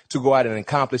tried to go out and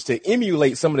accomplish to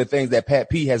emulate some of the things that Pat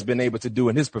P has been able to do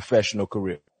in his professional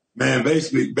career? Man,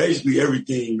 basically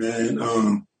everything,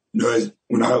 man.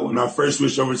 When I first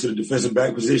switched over to the defensive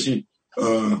back position,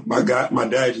 my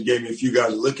dad just gave me a few guys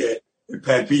to look at, and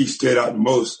Pat P stood out the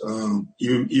most.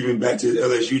 Even back to the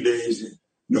LSU days, and,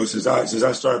 since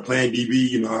I started playing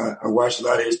DB, I watched a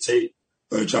lot of his tape,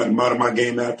 tried to model my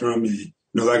game after him, and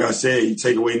like I said, you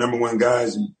take away number one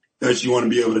guys, and that's what you want to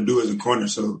be able to do as a corner.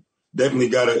 So definitely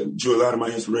drew a lot of my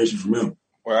inspiration from him.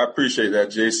 Well, I appreciate that,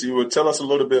 Jaycee. Well, tell us a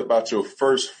little bit about your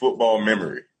first football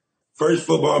memory. First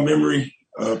football memory,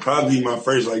 probably my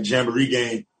first jamboree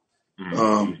game.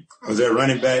 I was at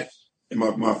running back, and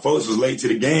my folks was late to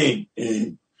the game,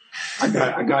 and I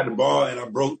got the ball and I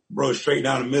broke straight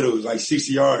down the middle. It was like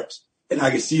 60 yards, and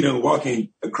I could see them walking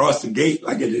across the gate,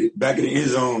 at the back of the end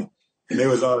zone, and they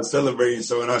was all celebrating.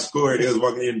 So when I scored, they was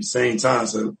walking in at the same time.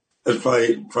 So that's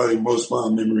probably the most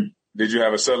fond memory. Did you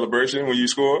have a celebration when you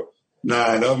scored?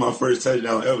 Nah, that was my first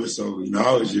touchdown ever. So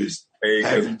I was just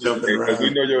jumping around. Because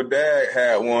we know your dad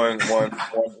had one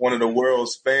of the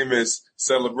world's famous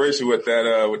celebration with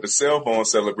the cell phone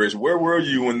celebration. Where were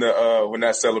you when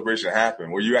that celebration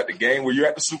happened? Were you at the game? Were you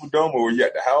at the Superdome, or were you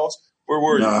at the house? Where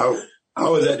were you? I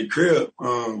was at the crib.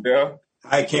 Yeah.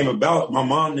 I came about. My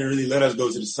mom didn't really let us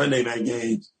go to the Sunday night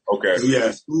games. Okay. We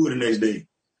had school the next day.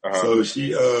 So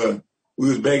we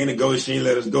was begging to go. She didn't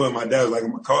let us go, and my dad was like,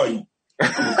 "I'm gonna call you."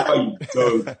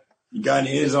 So he got in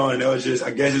the end zone, and that was just,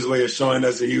 I guess, his way of showing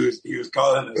us that he was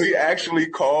calling us. He actually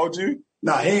called you?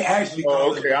 Nah, he ain't actually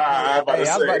called us. Okay, I was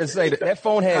about to say that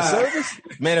phone had service?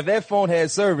 Man, if that phone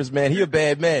had service, man, he a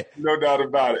bad man. No doubt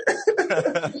about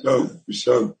it. For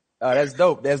sure. That's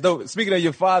dope. That's dope. Speaking of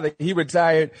your father, he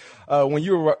retired when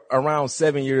you were around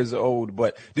 7 years old.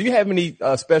 But do you have any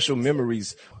special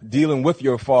memories dealing with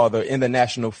your father in the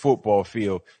national football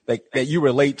field that you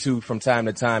relate to from time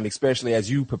to time, especially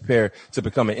as you prepare to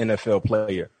become an NFL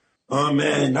player?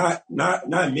 Man, not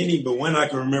many, but one I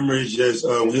can remember is just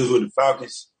when he was with the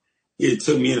Falcons. He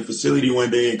took me in the facility one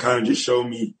day and kind of just showed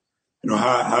me,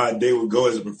 how a day would go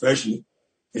as a professional.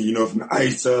 And, from the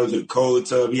ice tub to the cold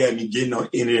tub, he had me getting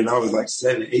in it, and I was like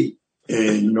 7, 8.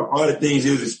 And, all the things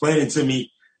he was explaining to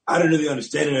me, I didn't really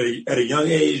understand it at a young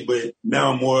age, but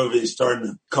now more of it is starting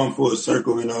to come full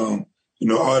circle. And, all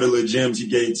the little gems he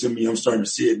gave to me, I'm starting to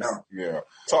see it now. Yeah.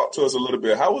 Talk to us a little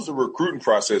bit. How was the recruiting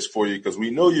process for you? Because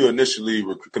we know you initially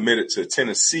were committed to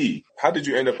Tennessee. How did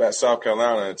you end up at South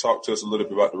Carolina? And talk to us a little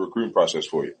bit about the recruiting process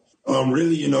for you.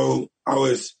 Really, I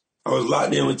was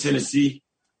locked in with Tennessee.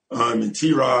 And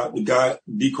T-Rod, the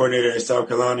D coordinator at South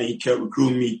Carolina, he kept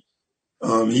recruiting me.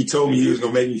 He told me he was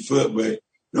going to make me flip, but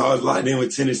I was locked in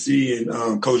with Tennessee,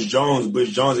 and Coach Bush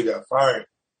Jones, had got fired.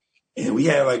 And we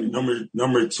had the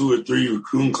number 2 or 3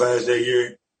 recruiting class that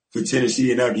year for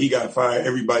Tennessee. And after he got fired,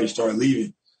 everybody started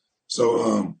leaving.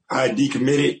 So I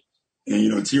decommitted,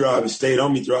 and T-Rod stayed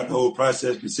on me throughout the whole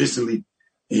process consistently.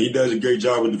 And he does a great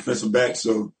job with defensive back.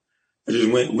 So I just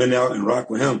went out and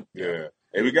rocked with him. Yeah.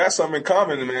 Hey, we got something in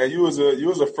common, man. You was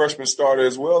a freshman starter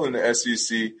as well in the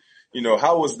SEC.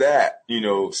 How was that,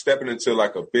 stepping into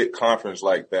a big conference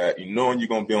like that, knowing you're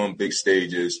going to be on big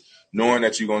stages, knowing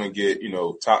that you're going to get,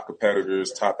 top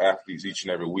competitors, top athletes each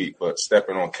and every week, but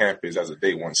stepping on campus as a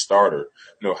day one starter,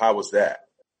 how was that?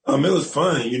 It was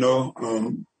fun,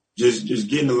 just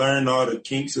getting to learn all the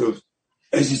kinks of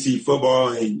SEC football,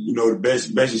 and, the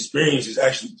best experience is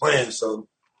actually playing. So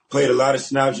played a lot of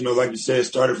snaps, like you said,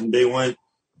 started from day one.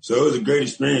 So it was a great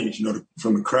experience,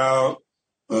 from the crowd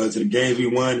to the games we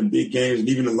won, the big games, and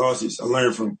even the losses. I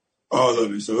learned from all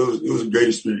of it. So it was a great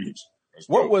experience.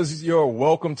 What was your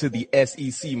welcome to the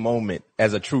SEC moment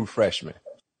as a true freshman?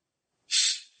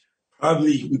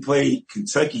 Probably we played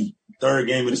Kentucky, third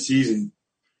game of the season.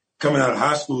 Coming out of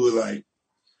high school, I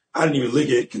didn't even look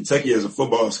at Kentucky as a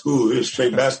football school. It was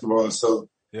straight basketball. So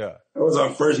yeah, that was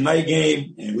our first night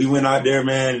game, and we went out there,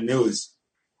 man, and it was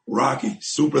rocking,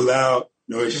 super loud.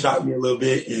 It shocked me a little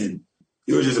bit, and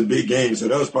it was just a big game. So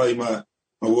that was probably my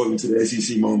welcome to the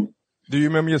SEC moment. Do you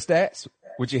remember your stats?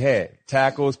 What you had?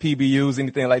 Tackles, PBUs,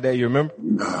 anything like that? You remember?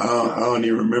 No, I don't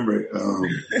even remember it.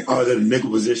 I was at a nickel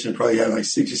position, probably had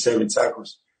 6 or 7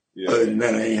 tackles. Yeah. Other than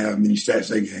that, I ain't have many stats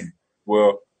that game.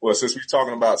 Well, since we're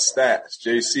talking about stats,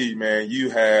 Jaycee, man, you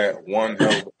had one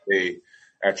hell of a day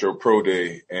at your pro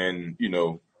day, and,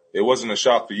 it wasn't a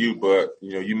shock for you, but,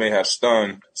 you may have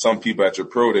stunned some people at your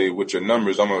pro day with your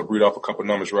numbers. I'm going to read off a couple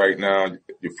numbers right now.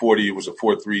 Your 40 was a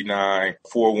 4.39,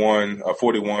 4.1, a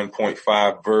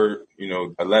 41.5 vert,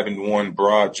 11.1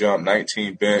 broad jump,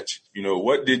 19 bench.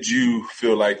 What did you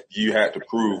feel like you had to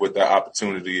prove with that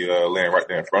opportunity laying right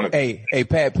there in front of you? Hey,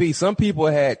 Pat P, some people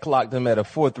had clocked them at a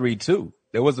 4.32.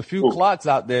 There was a few clocks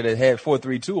out there that had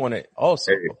 4.32 on it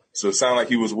also. Hey, so it sounded like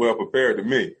he was well prepared to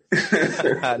me.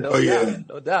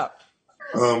 No doubt.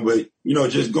 But,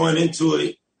 just going into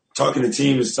it, talking to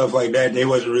teams and stuff like that, they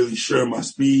wasn't really sure of my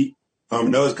speed. That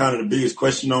was kind of the biggest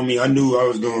question on me. I knew I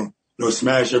was going to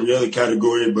smash every other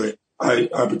category, but I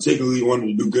particularly wanted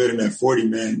to do good in that 40,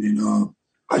 man. And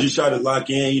I just tried to lock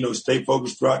in, stay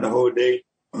focused throughout the whole day.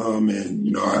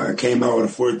 And I came out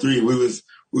with a 4.3.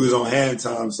 We was on hand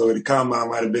time, so the combine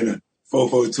might have been a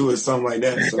 4.42 or something like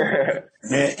that. So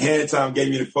hand time gave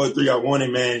me the 4.3 I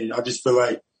wanted, man. I just feel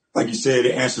like you said,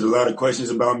 it answered a lot of questions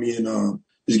about me and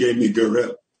just gave me a good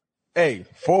rep. Hey,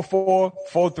 4.4,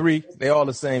 4.3, they all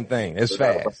the same thing. It's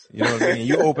fast. You know what I mean?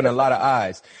 You open a lot of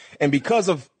eyes. And because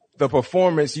of the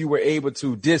performance you were able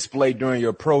to display during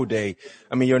your pro day,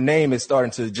 I mean, your name is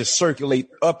starting to just circulate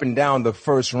up and down the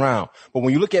first round. But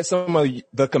when you look at some of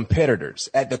the competitors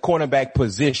at the cornerback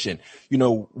position,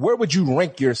 where would you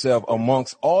rank yourself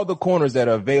amongst all the corners that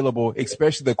are available,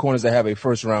 especially the corners that have a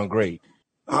first round grade?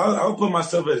 I'll put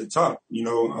myself at the top.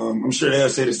 I'm sure they'll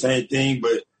say the same thing,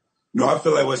 but I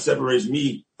feel like what separates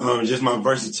me is just my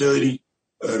versatility,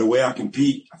 the way I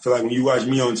compete. I feel like when you watch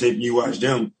me on tape and you watch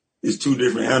them, it's two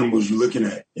different animals you're looking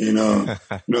at. And,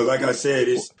 like I said,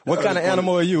 it's... What kind of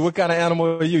animal are you? What kind of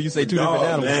animal are you? You say two different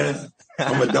animals. Man.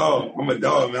 I'm a dog, man.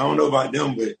 I don't know about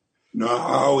them, but,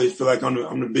 I always feel like I'm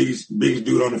the biggest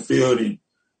dude on the field, and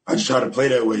I just try to play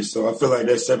that way. So I feel like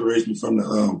that separates me from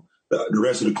the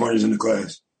rest of the corners in the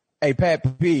class. Hey,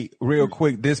 Pat P, real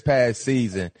quick, this past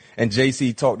season, and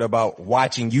Jaycee talked about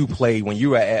watching you play when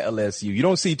you were at LSU. You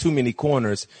don't see too many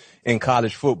corners in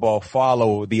college football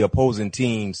follow the opposing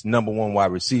team's number one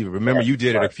wide receiver. Remember, you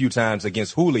did it a few times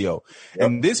against Julio. Yep.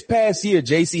 And this past year,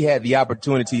 Jaycee had the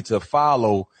opportunity to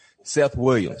follow Seth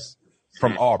Williams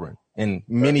from Auburn. And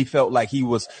many felt like he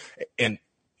was an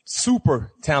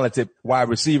super talented wide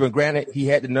receiver. Granted, he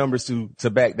had the numbers to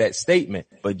back that statement,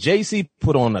 but Jaycee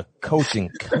put on a coaching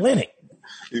clinic.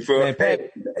 You feel man,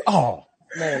 Pat, oh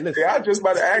man, listen. Yeah, I was just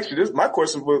about to ask you this. My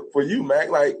question for you, Mac,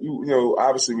 like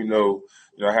obviously we know,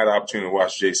 I had the opportunity to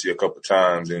watch Jaycee a couple of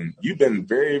times, and you've been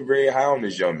very, very high on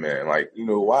this young man. Like,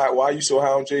 why are you so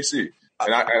high on Jaycee?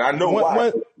 And I know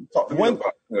why.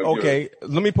 Okay,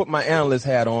 let me put my analyst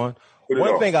hat on.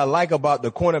 One thing I like about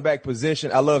the cornerback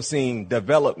position, I love seeing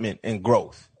development and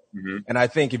growth. Mm-hmm. And I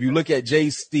think if you look at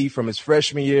Jaycee from his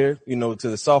freshman year, to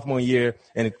the sophomore year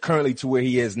and currently to where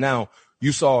he is now,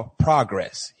 you saw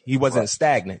progress. He wasn't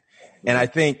stagnant. And I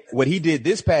think what he did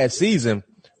this past season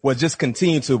was just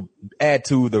continue to add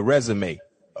to the resume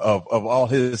of all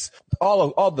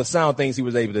the sound things he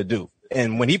was able to do.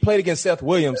 And when he played against Seth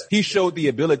Williams, he showed the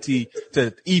ability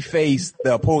to efface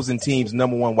the opposing team's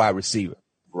number one wide receiver.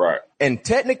 Right. And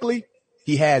technically,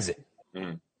 he has it.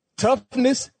 Mm.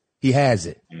 Toughness, he has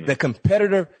it. Mm.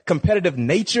 The competitive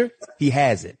nature, he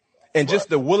has it. And just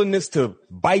the willingness to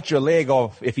bite your leg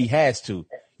off if he has to.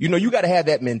 You got to have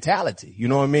that mentality. You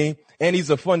know what I mean? And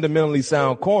he's a fundamentally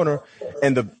sound corner.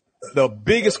 And the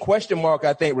biggest question mark,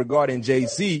 I think, regarding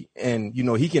Jaycee, and,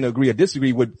 he can agree or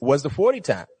disagree with, was the 40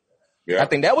 time. Yeah. I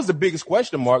think that was the biggest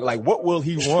question mark. Like, what will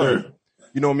he run? Sure.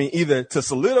 You know what I mean? Either to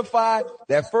solidify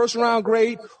that first round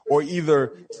grade or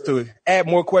either to add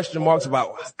more question marks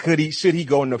about should he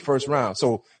go in the first round.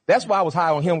 So that's why I was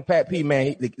high on him, Pat P,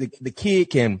 man. The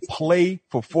kid can play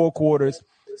for 4 quarters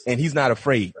and he's not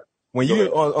afraid. When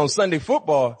you're on Sunday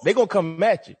football, they're going to come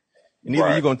at you. And either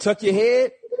you're going to tuck your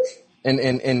head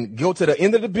and go to the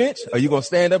end of the bench, or you're going to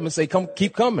stand up and say,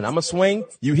 keep coming. I'm going to swing.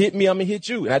 You hit me, I'm going to hit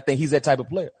you. And I think he's that type of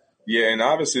player. Yeah, and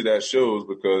obviously that shows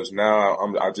because now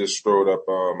I just scrolled up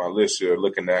my list here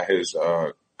looking at his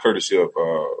courtesy of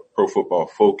Pro Football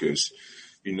Focus.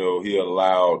 He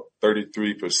allowed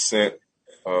 33%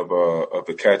 of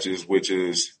the catches, which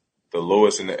is the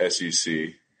lowest in the SEC,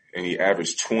 and he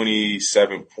averaged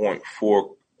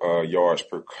 27.4 yards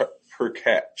per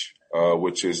catch,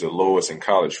 which is the lowest in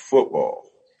college football.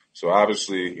 So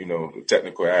obviously, the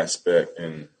technical aspect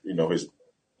and his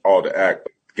all the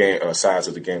sides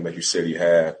of the game that you said he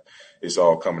had is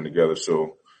all coming together.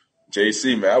 So,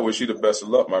 Jaycee, man, I wish you the best of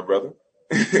luck, my brother.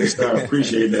 I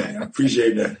appreciate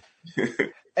that.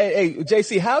 Hey,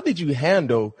 Jaycee, how did you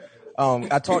handle? I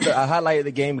highlighted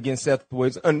the game against Seth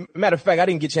Williams. And matter of fact, I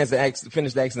didn't get a chance to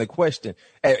finish asking the question.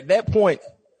 At that point,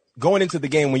 going into the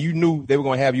game, when you knew they were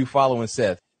going to have you following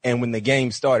Seth, and when the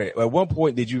game started, at one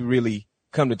point did you really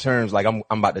come to terms like I'm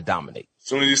about to dominate? As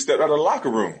soon as you stepped out of the locker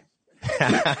room.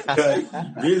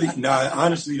 Really? Nah,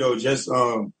 honestly, though, just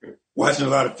watching a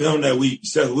lot of film that week,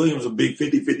 Seth Williams was a big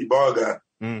 50-50 ball guy.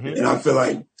 Mm-hmm. And I feel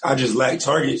like I just lacked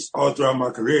targets all throughout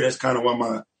my career. That's kind of why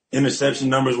my interception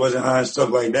numbers wasn't high and stuff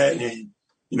like that. And,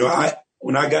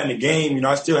 when I got in the game,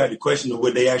 I still had the question of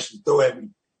what they actually throw at me.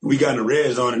 We got in the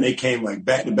red zone and they came like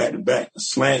back to back to back, a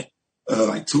slant,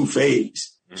 like 2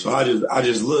 fades. So I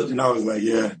just looked and I was like,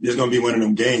 yeah, this is gonna be one of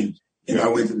them games. And I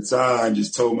went to the side and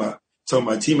just told my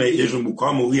teammate Israel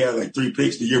Mukwama, we had like 3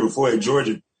 picks the year before at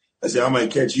Georgia. I said, I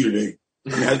might catch you today.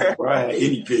 And that's before I had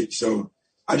any picks. So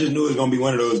I just knew it was gonna be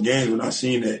one of those games when I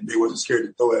seen that they wasn't scared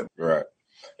to throw at me. Right.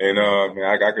 And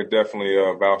I could definitely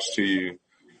vouch to you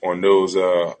on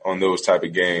those type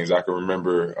of games. I can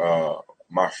remember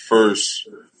my first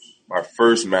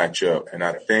matchup, and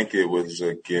I think it was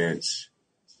against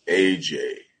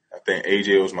AJ. I think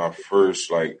AJ was my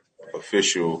first like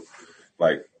official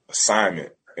like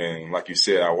assignment. And like you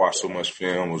said, I watched so much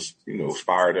film, was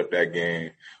fired up that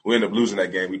game. We ended up losing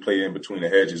that game. We played in between the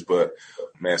hedges, but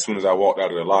man, as soon as I walked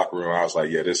out of the locker room, I was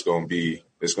like, yeah, this is gonna be.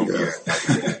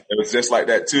 It was just like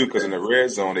that too, because in the red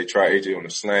zone they tried AJ on the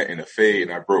slant and the fade,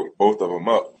 and I broke both of them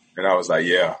up. And I was like,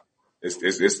 yeah, it's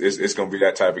gonna be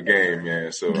that type of game,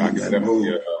 man. So I can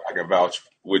definitely I can vouch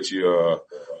with you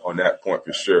on that point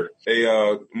for sure. Hey,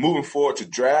 moving forward to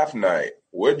draft night,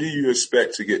 where do you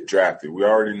expect to get drafted? We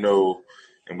already know,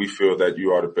 and we feel that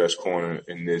you are the best corner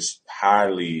in this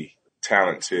highly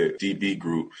talented DB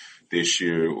group this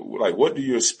year. Like, what do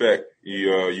you expect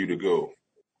you to go?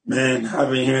 Man,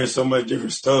 I've been hearing so much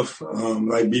different stuff.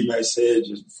 Like B-Mac said,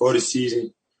 just before the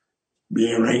season,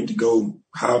 being ranked to go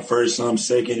high first, some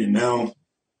second, and now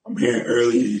I'm hearing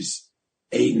early is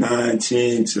 8, 9,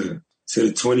 10 to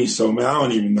the 20. So man, I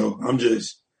don't even know. I'm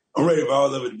ready for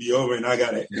all of it to be over, and I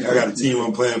got a team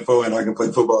I'm playing for, and I can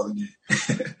play football again.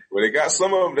 Well, they got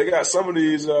some of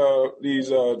these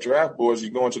draft boards. You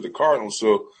going to the Cardinals,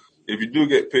 so if you do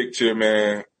get picked here,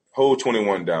 man, hold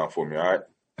 21 down for me, all right?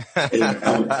 Hey,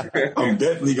 I'm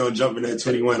definitely gonna jump in that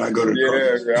 21. I go to the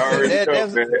Cardinals. Yeah, I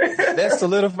already know, that's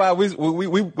solidified.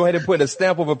 We go ahead and put a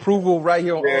stamp of approval right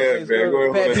here on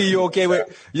Facebook. Pat P, you okay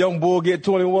with young bull get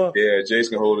 21? Yeah, Jace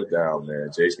can hold it down, man.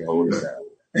 Jace can hold it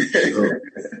down.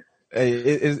 Hey,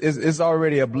 it's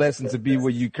already a blessing to be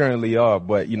where you currently are,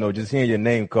 but just hearing your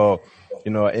name called,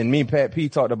 and me and Pat P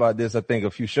talked about this, I think, a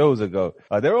few shows ago.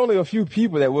 There are only a few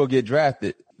people that will get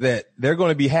drafted that they're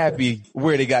going to be happy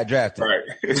where they got drafted. Right.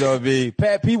 You know what I mean?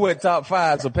 Pat P went top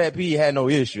 5, so Pat P had no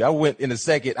issue. I went in the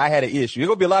second, I had an issue. There's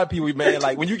going to be a lot of people, man,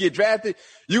 like when you get drafted,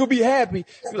 you're going to be happy.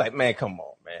 You're like, man, come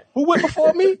on, man. Who went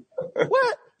before me?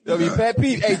 What? I mean, Pat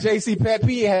P, Jaycee, Pat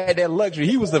P had that luxury.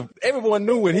 He was everyone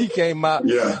knew when he came out.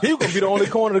 Yeah. He was gonna be the only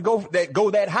corner to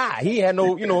go that high. He had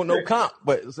no comp.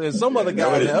 But some other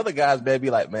guys, the other guys, man,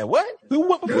 be like, man, what? Who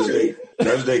went before me?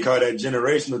 That's what they call that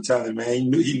generational talent,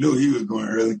 man. He knew he was going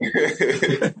early.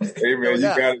 Hey, man, you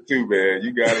got it too, man.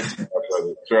 You got it too, my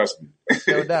brother. Trust me.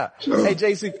 No doubt. Sure. Hey,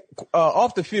 Jaycee,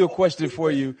 off the field question for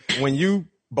you. When you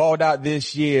balled out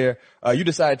this year, you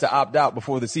decided to opt out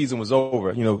before the season was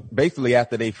over, basically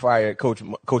after they fired Coach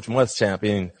Muschamp,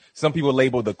 and some people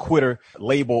label the quitter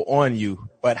label on you.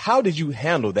 But how did you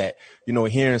handle that,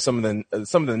 hearing some of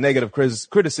the negative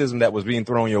criticism that was being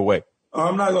thrown your way?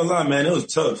 I'm not gonna lie, man, it was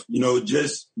tough.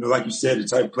 Like you said, the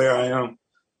type of player I am,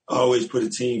 I always put the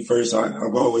team first.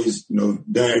 I've always, done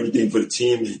everything for the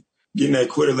team. And getting that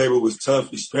quitter label was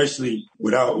tough, especially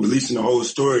without releasing the whole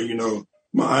story,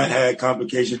 My aunt had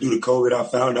complications due to COVID. I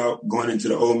found out going into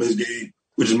the Ole Miss game,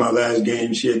 which is my last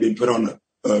game. She had been put on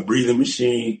a breathing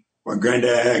machine. My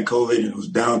granddad had COVID and was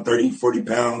down 30, 40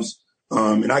 pounds.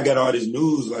 And I got all this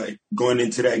news, like, going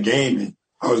into that game. And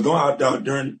I was going out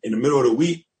in the middle of the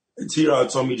week. And T-Rod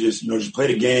told me just play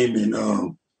the game and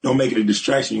don't make it a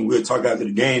distraction. We'll talk after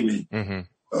the game. And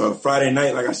Friday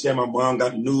night, like I said, my mom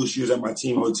got the news. She was at my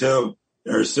team hotel.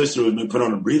 And her sister had been put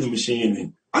on a breathing machine.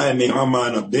 And I had made my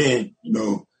mind up then,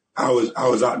 I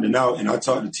was out and out, and I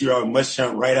talked to T-Rod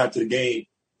Muschamp right after the game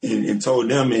and told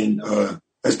them, and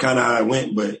that's kind of how it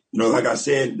went. But, like I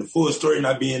said, the full story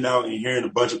not being out and hearing a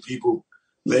bunch of people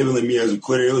labeling me as a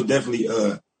quitter, it was definitely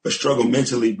a struggle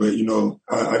mentally. But,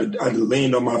 I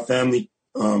leaned on my family,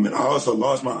 and I also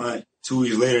lost my aunt 2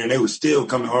 weeks later, and they were still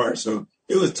coming hard. So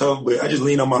it was tough, but I just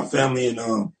leaned on my family, and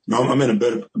I'm in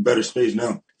a better space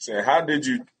now. So how did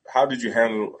you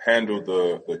handle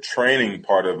the training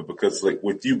part of it? Because like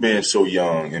with you being so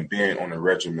young and being on a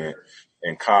regiment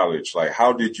in college, like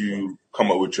how did you come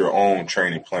up with your own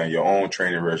training plan, your own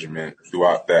training regimen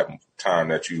throughout that time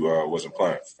that you wasn't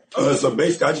playing? So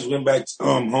basically, I just went back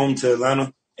home to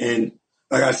Atlanta, and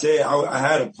like I said, I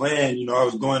had a plan. I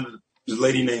was going to this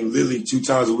lady named Lily 2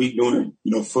 times a week doing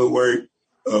footwork,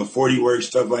 40 work,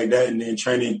 stuff like that, and then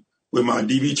training with my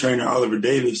DB trainer Oliver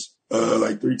Davis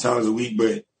like 3 times a week,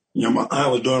 but. My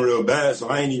aunt was doing real bad, so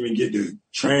I didn't even get to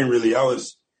train really. I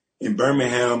was in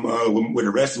Birmingham with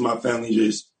the rest of my family,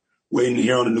 just waiting to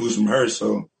hear on the news from her.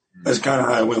 So that's kind of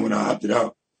how it went when I opted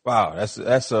out. Wow, that's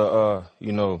a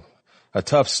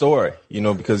tough story,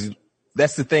 because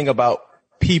that's the thing about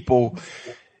people,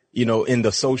 you know, in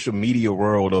the social media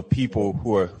world, or people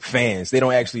who are fans. They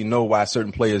don't actually know why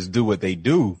certain players do what they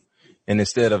do. And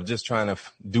instead of just trying to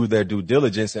do their due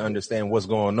diligence and understand what's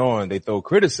going on, they throw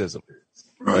criticism.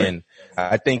 Right. And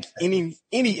I think any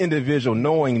individual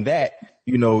knowing that,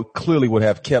 you know, clearly would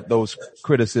have kept those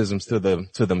criticisms to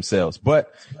themselves.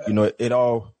 But, you know, it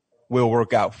all will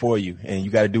work out for you, and you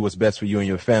got to do what's best for you and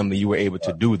your family. You were able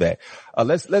to do that.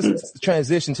 Let's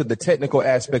transition to the technical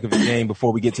aspect of the game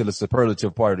before we get to the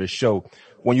superlative part of the show.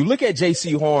 When you look at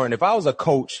Jaycee Horn, if I was a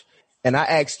coach and I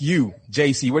asked you,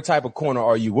 Jaycee, what type of corner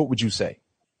are you? What would you say?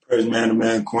 First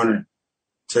man-to-man corner,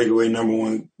 take away number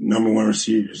one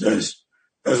receivers.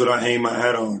 That's what I hang my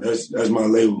hat on. That's my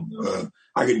label.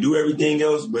 I can do everything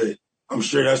else, but I'm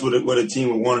sure that's what a team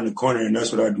would want in the corner, and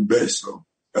that's what I do best. So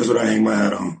that's what I hang my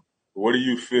hat on. What do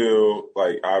you feel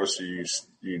like? Obviously,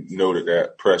 you noted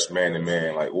that press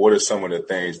man-to-man. Like, what are some of the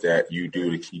things that you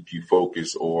do to keep you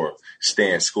focused or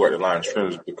staying score at the line of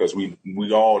scrimmage? Because we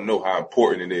all know how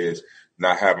important it is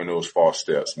not having those false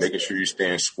steps, making sure you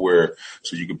stand square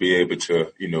so you can be able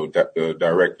to, you know,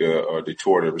 direct or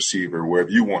detour the receiver wherever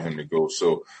you want him to go.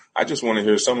 So I just want to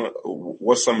hear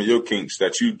what's some of your kinks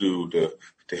that you do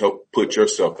to help put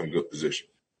yourself in a good position.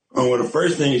 Well, the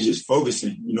first thing is just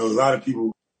focusing. You know, a lot of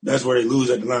people, that's where they lose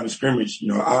at the line of scrimmage. You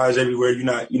know, eyes everywhere.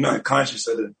 You're not conscious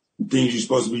of the things you're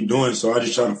supposed to be doing. So I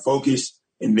just try to focus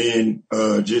and then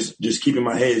just keeping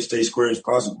my head stay square as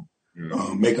possible.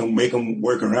 Make them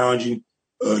work around you.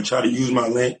 Try to use my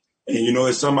length. And, you know,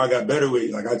 it's something I got better with.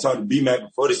 Like, I talked to B-Mac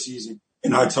before the season,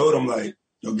 and I told him, like,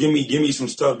 you know, give me some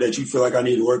stuff that you feel like I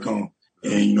need to work on.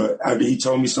 And, you know, after he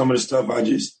told me some of the stuff,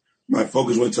 my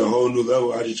focus went to a whole new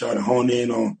level. I just tried to hone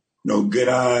in on, you know, good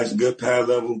eyes, good pad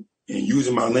level, and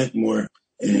using my length more.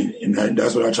 And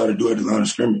that's what I try to do at the line of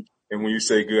scrimmage. And when you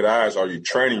say good eyes, are you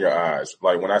training your eyes?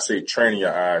 Like, when I say training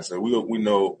your eyes, we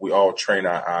know we all train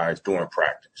our eyes during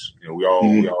practice. You know, we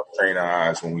all train our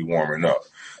eyes when we warming up.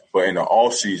 But in the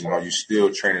off season, are you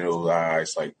still training those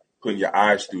eyes, like putting your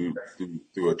eyes through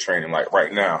a training? Like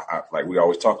right now, like we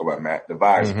always talk about, Matt, the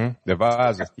visor. Mm-hmm. The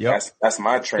visor. Yep. That's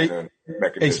my training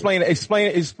mechanism.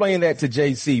 Explain that to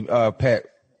JC, Pat.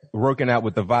 Working out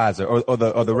with the visor or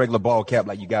the regular ball cap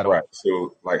like you got on. Right.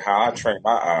 So like how I train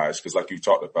my eyes, because like you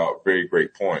talked about, very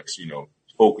great points, you know,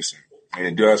 focusing. And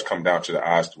it does come down to the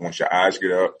eyes. Once your eyes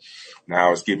get up,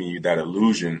 now it's giving you that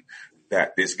illusion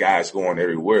that this guy's going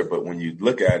everywhere. But when you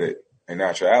look at it, in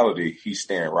actuality, he's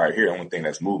standing right here. The only thing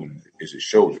that's moving is his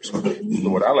shoulders. So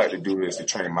what I like to do is to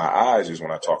train my eyes is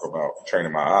when I talk about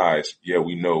training my eyes. Yeah,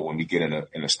 we know when we get in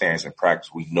the stance in practice,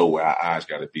 we know where our eyes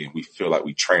got to be, and we feel like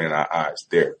we training our eyes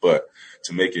there. But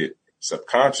to make it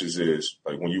subconscious is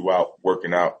like when you out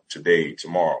working out today,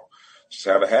 tomorrow, just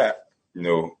have a hat. You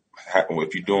know,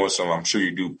 if you're doing some, I'm sure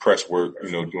you do press work,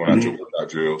 you know, doing out your workout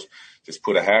drills, just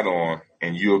put a hat on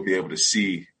and you'll be able to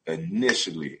see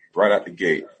initially right out the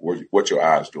gate what your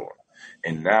eyes doing.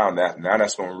 And now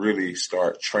that's going to really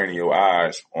start training your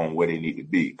eyes on where they need to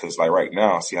be. Because like right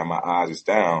now, see how my eyes is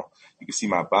down. You can see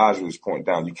my visor is pointing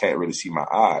down. You can't really see my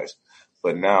eyes.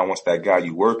 But now once that guy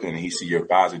you working and he see your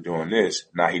visor doing this,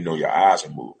 now he know your eyes are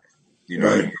moving. You know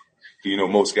what I mean? You know,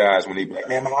 most guys when they be like,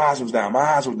 man, my eyes was down.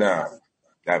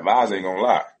 That visor ain't gonna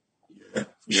lie.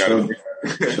 Yeah, for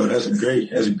sure. So that's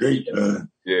a great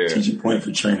teaching point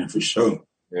for training for sure.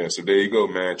 Yeah, so there you go,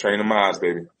 man. Train them eyes,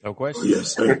 baby. No question.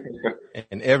 Yes, sir.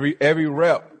 And every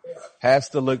rep has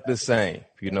to look the same.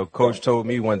 You know, Coach told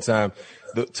me one time,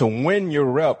 to win your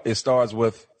rep, it starts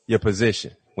with your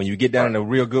position. When you get down in a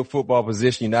real good football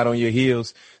position, you're not on your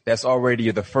heels, that's already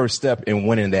the first step in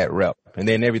winning that rep. And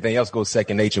then everything else goes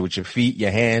second nature with your feet,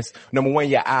 your hands. Number one,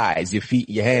 your eyes, your feet,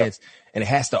 your hands. And it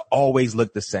has to always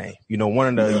look the same. You know,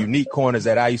 one of the unique corners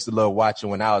that I used to love watching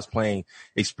when I was playing,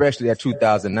 especially that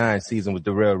 2009 season with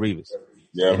Darrell Reeves.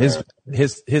 Yeah,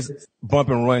 his bump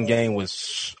and run game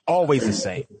was always the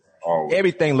same. Always.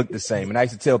 Everything looked the same. And I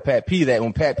used to tell Pat P that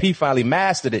when Pat P finally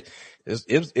mastered it,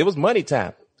 it was money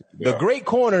time. Yeah. The great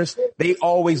corners, they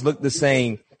always look the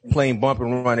same playing bump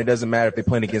and run. It doesn't matter if they're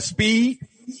playing against speed,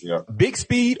 big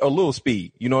speed or little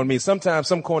speed. You know what I mean? Sometimes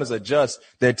some corners adjust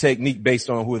their technique based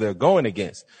on who they're going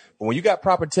against. But when you got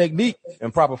proper technique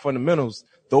and proper fundamentals,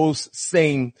 those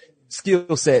same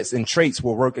skill sets and traits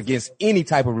will work against any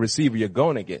type of receiver you're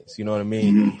going against. You know what I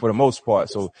mean? For the most part.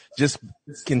 So just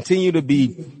continue to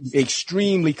be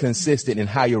extremely consistent in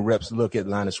how your reps look at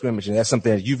the line of scrimmage. And that's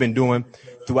something that you've been doing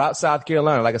throughout South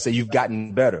Carolina. Like I said, you've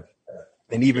gotten better.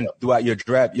 and even throughout your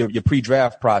draft, your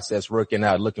pre-draft process working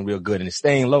out, looking real good, and it's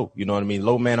staying low. You know what I mean?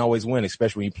 Low man always win,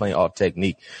 especially when you're playing off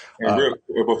technique. And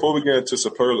before we get into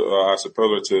our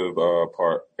superlative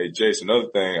part, hey, Jace, another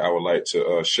thing I would like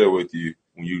to share with you: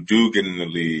 when you do get in the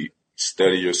league,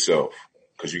 study yourself,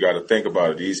 because you got to think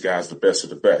about it. These guys, the best of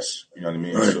the best. You know what I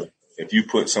mean? Right. So if you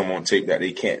put someone on tape that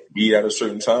they can't beat at a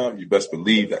certain time, you best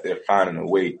believe that they're finding a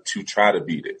way to try to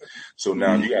beat it. So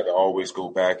now you got to always go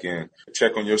back and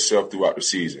check on yourself throughout the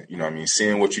season. You know what I mean?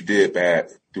 Seeing what you did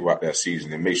bad throughout that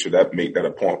season, and make sure that make that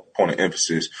a point of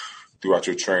emphasis throughout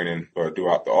your training or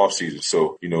throughout the off season.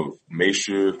 So, you know, make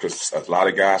sure, because a lot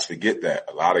of guys forget that.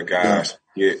 A lot of guys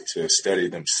get to study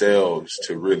themselves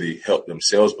to really help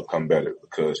themselves become better,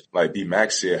 because like D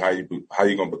Max said, how you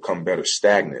going to become better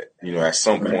stagnant? You know, at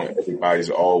some point, everybody's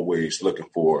always looking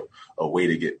for a way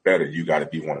to get better. You got to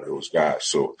be one of those guys.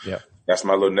 So that's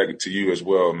my little nugget to you as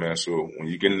well, man. So when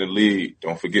you get in the league,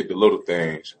 don't forget the little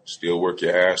things. Still work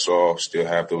your ass off. Still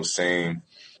have those same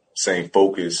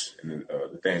focus and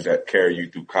the things that carry you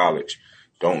through college.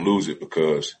 Don't lose it,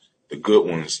 because the good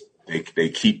ones, they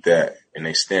keep that and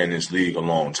they stay in this league a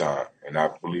long time. And I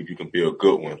believe you can be a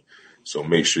good one. So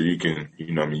make sure you can,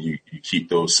 you know what I mean, you keep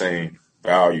those same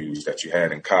values that you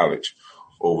had in college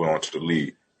over onto the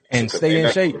league. And stay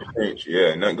in shape.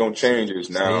 Yeah, nothing going to change is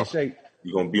now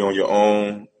you're going to be on your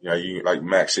own. You know, you, like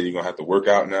Max said, you're going to have to work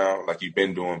out now like you've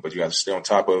been doing, but you got to stay on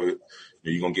top of it.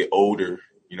 You're going to get older.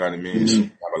 You know what I mean? So you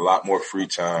have a lot more free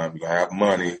time. You're going to have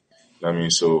money. You know what I mean?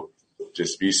 So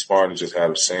just be smart and just have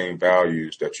the same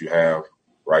values that you have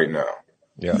right now.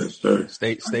 Yeah. Yes, sir.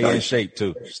 Stay in shape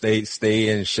too. Stay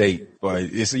in shape. But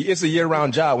it's a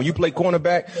year-round job when you play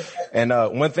cornerback. And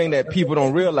one thing that people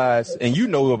don't realize, and you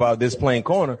know about this playing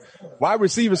corner, wide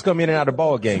receivers come in and out of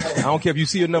ball games. I don't care if you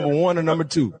see a number 1 or number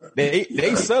 2.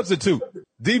 They substitute.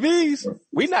 DBs,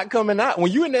 we not coming out.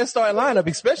 When you in that starting lineup,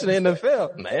 especially in the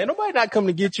NFL, man, nobody not coming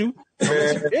to get you.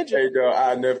 Man, hey, dog,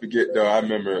 I'll never forget, dog. I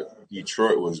remember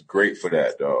Detroit was great for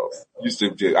that, dog. I used to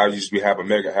have a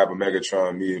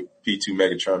Megatron, me P2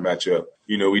 Megatron matchup.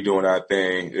 You know, we doing our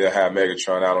thing. They'll have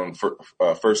Megatron out on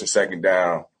first and second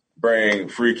down. Bring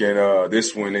freaking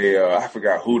this one. I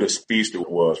forgot who the speedster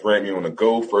was. Ran me on the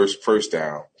go first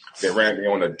down. They ran me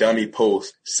on a dummy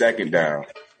post second down.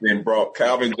 Then brought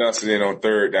Calvin Johnson in on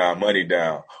third down, money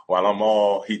down.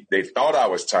 While they thought I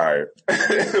was tired.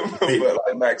 But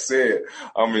like Max said,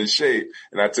 I'm in shape,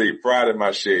 and I take pride in my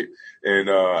shape.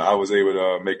 And I was able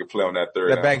to make a play on that third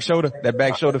down. That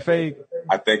back shoulder fade?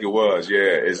 I think it was, yeah,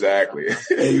 exactly.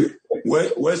 Hey,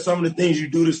 what's some of the things you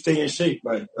do to stay in shape?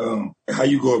 Like, how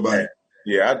you go about it?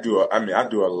 Yeah, I do a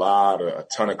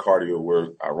ton of cardio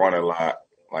work. I run a lot.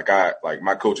 Like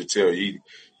my coach would tell you,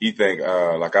 he think,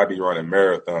 like I be running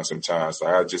marathons sometimes.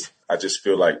 Like I just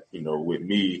feel like, you know, with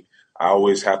me, I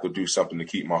always have to do something to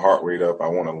keep my heart rate up. I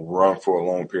want to run for a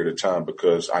long period of time,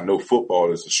 because I know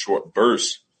football is a short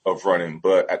burst of running,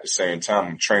 but at the same time,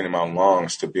 I'm training my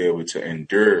lungs to be able to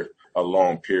endure a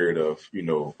long period of, you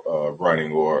know,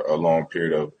 running, or a long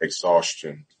period of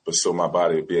exhaustion, but so my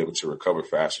body will be able to recover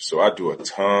faster. So I do a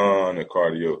ton of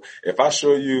cardio. If I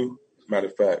show you, matter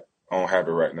of fact, I don't have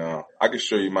it right now, I can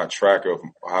show you my track of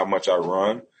how much I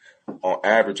run. On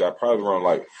average, I probably run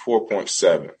like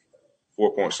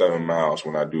 4.7 miles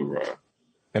when I do run.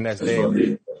 And that's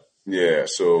daily. Yeah,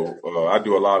 so I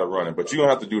do a lot of running, but you don't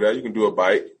have to do that. You can do a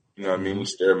bike. You know what I mean?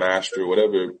 Stairmaster,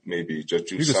 whatever it may be. Just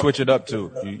do. You can switch it up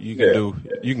too. You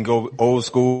can go old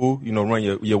school. You know, run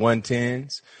your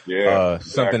 110s. Yeah,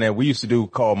 something that we used to do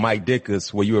called Mike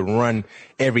Dickers, where you would run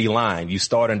every line. You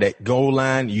start on that goal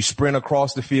line, you sprint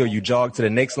across the field, you jog to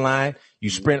the next line, you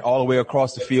sprint all the way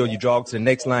across the field, you jog to the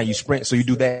next line, you sprint. So you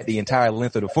do that the entire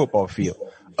length of the football field,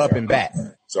 up and back.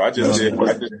 So I just did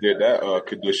that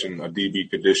condition, a DB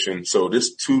condition. So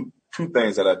there's two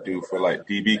things that I do for like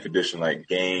DB condition, like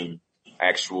game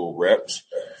actual reps.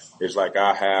 It's like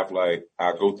I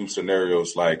go through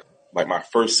scenarios like my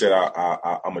first set I'm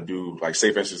gonna do, like,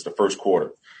 say for instance the first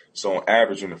quarter. So on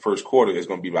average in the first quarter it's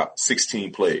gonna be about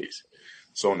 16 plays.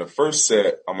 So in the first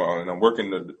set I'm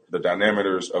working the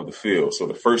diameters of the field. So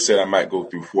the first set I might go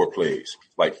through 4 plays,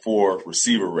 like 4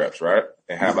 receiver reps, right?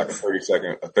 And have like a 30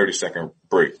 second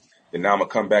break. Then now I'm gonna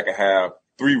come back and have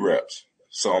 3 reps.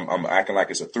 So I'm acting like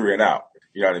it's a 3 and out.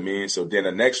 You know what I mean? So then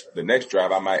the next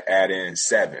drive, I might add in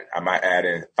 7. I might add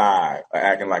in 5,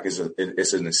 acting like it's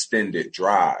an extended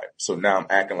drive. So now I'm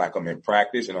acting like I'm in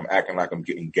practice, and I'm acting like I'm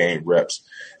getting game reps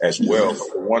as well.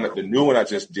 The new one I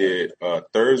just did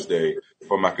Thursday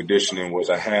for my conditioning was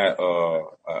I had a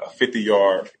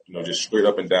 50-yard, just straight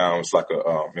up and down. It's like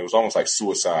it was almost like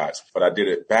suicides, but I did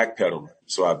it backpedaling.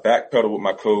 So I backpedaled with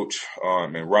my coach,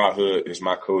 and Rod Hood is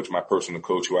my coach, my personal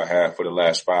coach who I had for the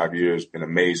last 5 years. Been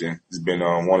amazing. He's been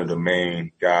one of the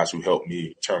main guys who helped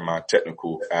me turn my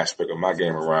technical aspect of my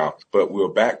game around. But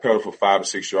we'll backpedal for 5 or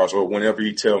 6 yards, or whenever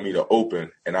he tell me to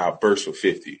open, and I'll burst for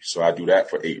 50. So I do that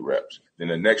for 8 reps. Then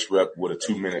the next rep with a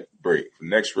 2-minute break. The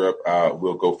next rep,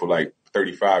 we'll go for like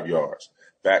 35 yards.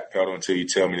 Backpedal until you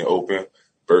tell me to open,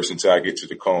 burst until I get to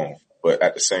the cone. But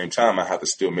at the same time, I have to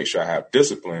still make sure I have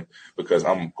discipline because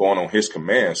I'm going on his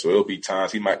command. So it'll be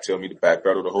times he might tell me to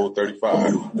backpedal the whole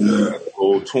 35, the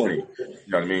whole 20. You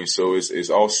know what I mean? So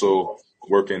it's also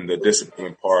working the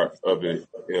discipline part of it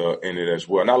in it as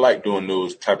well. And I like doing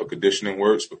those type of conditioning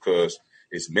works because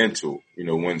it's mental.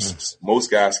 When most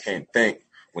guys can't think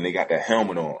when they got that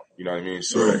helmet on. You know what I mean?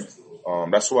 So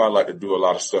that's why I like to do a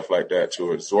lot of stuff like that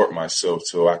to exhort myself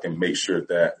so I can make sure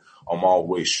that I'm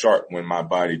always sharp when my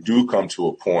body do come to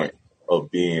a point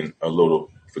of being a little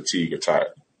fatigued or tired.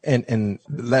 And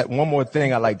one more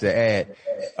thing I like to add,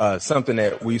 something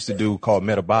that we used to do called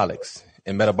metabolics.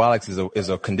 And metabolics is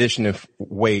a conditioning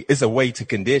way. It's a way to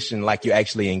condition like you're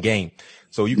actually in game.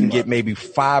 So you can get maybe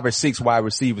 5 or 6 wide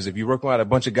receivers. If you're working out a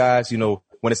bunch of guys,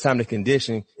 when it's time to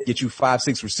condition, get you 5,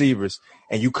 6 receivers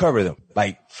and you cover them.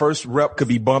 Like first rep could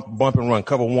be bump and run,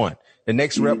 cover 1. The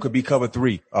next rep could be cover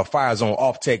 3, a fire zone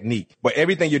off technique. But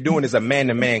everything you're doing is a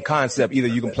man-to-man concept. Either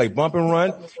you can play bump and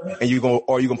run and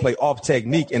or you can play off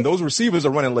technique. And those receivers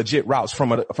are running legit routes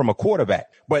from a quarterback.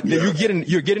 But you're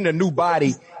getting a new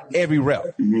body every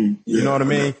rep. You know what I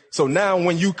mean? So now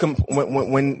when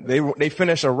when they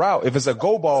finish a route, if it's a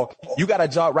go ball, you got to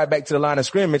jog right back to the line of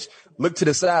scrimmage, look to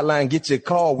the sideline, get your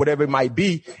call, whatever it might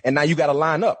be, and now you got to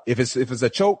line up. If it's a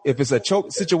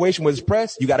choke situation with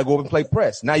press, you got to go up and play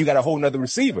press. Now you got a whole nother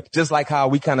receiver, just like how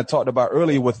we kind of talked about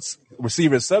earlier with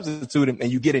receivers substituting, and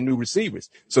you getting new receivers.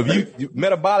 So if you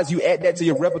metabolics, you add that to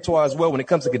your repertoire as well. When it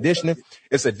comes to conditioning,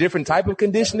 it's a different type of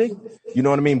conditioning. You know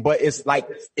what I mean? But it's like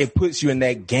it puts you in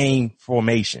that game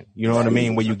formation. You know what I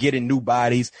mean? Where you're getting new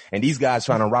bodies, and these guys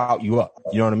trying to route you up.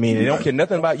 You know what I mean? They don't care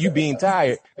nothing about you being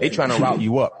tired. They trying to route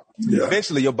you up.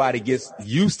 Eventually, your body gets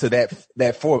used to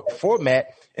that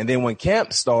format. And then when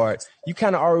camp starts, you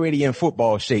kind of already in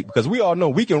football shape, because we all know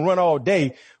we can run all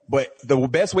day, but the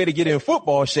best way to get in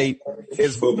football shape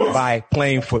is by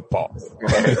playing football.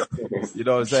 You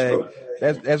know what I'm saying?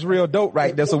 That's real dope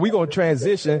right there. So we're going to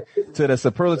transition to the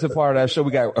superlative part of that show.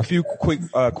 We got a few quick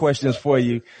questions for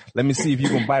you. Let me see if you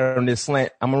can bite on this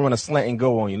slant. I'm going to run a slant and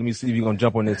go on you. Let me see if you're going to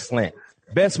jump on this slant.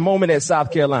 Best moment at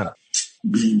South Carolina?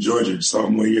 Beating Georgia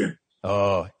sophomore year.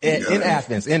 Oh, in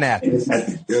Athens.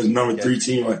 There was number 3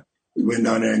 team. We went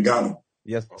down there and got them.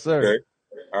 Yes, sir. Okay.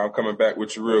 I'm coming back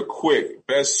with you real quick.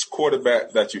 Best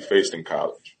quarterback that you faced in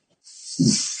college?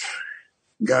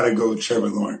 Gotta go Trevor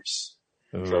Lawrence.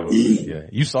 Yeah,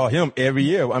 you saw him every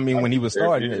year. I mean, when he was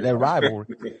starting that rivalry,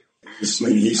 he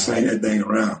slang that thing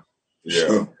around. Yeah.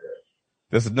 So,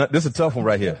 this is a tough one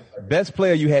right here. Best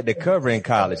player you had to cover in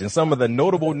college, and some of the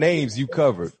notable names you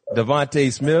covered: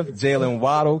 Devontae Smith, Jalen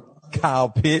Waddle, Kyle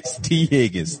Pitts, T.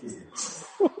 Higgins.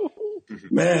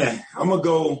 Man, I'm gonna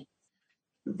go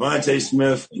Devontae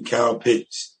Smith and Kyle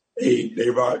Pitts. They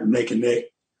rocked neck and neck.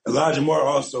 Elijah Moore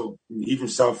also, he from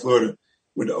South Florida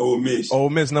with the Ole Miss. Ole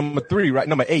Miss number 3, right?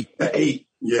 Number 8. 8.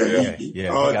 Yeah.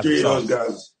 All 3 of those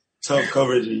guys, tough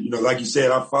coverage. And, like you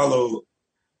said, I follow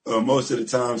most of the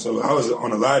time. So I was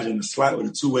on Elijah in the slot with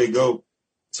a 2-way go.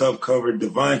 Tough cover.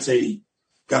 Devontae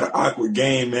got an awkward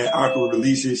game, man. Awkward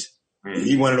releases. And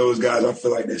he one of those guys I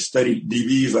feel like that study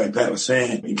DBs, like Pat was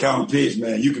saying. And Kyle Pitts,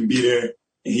 man, you can be there.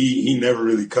 And he never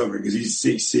really covered because he's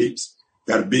 6'6",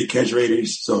 got a big catch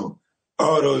radius. So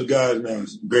all those guys, man,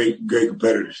 great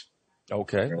competitors.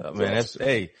 Okay.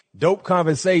 Man, dope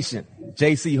conversation.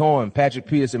 Jaycee Horn, Patrick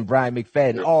Pierce, and Brian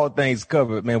McFadden, all things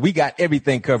covered. Man, we got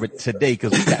everything covered today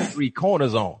because we got 3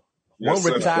 corners on. One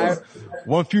retired,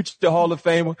 one future Hall of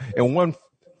Famer, and one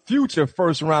future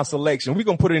first round selection. We're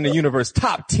going to put it in the universe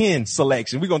top 10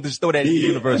 selection. We're going to just throw that in the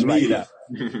universe right now.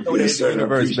 Throw that in the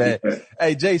universe, man.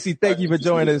 Hey, Jaycee, thank you for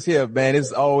joining us here, man.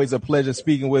 It's always a pleasure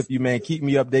speaking with you, man. Keep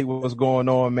me updated with what's going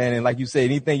on, man. And like you said,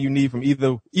 anything you need from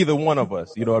either one of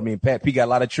us, you know what I mean? Pat P got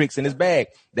a lot of tricks in his bag.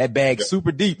 That bag's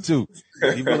super deep too.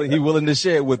 He willing to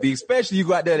share it with you, especially you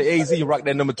go out there to AZ and rock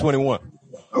that number 21.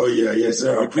 Oh yeah, yes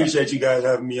sir. I appreciate you guys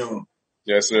having me on.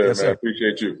 Yes, sir, Yes, man. sir.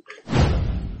 Appreciate you.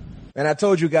 And I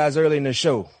told you guys early in the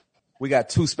show, we got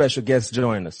two special guests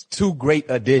joining us, two great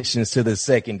additions to the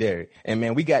secondary. And,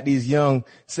 man, we got these young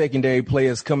secondary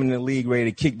players coming in the league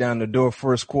ready to kick down the door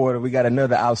first quarter. We got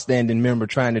another outstanding member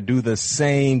trying to do the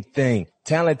same thing.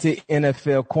 Talented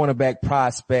NFL cornerback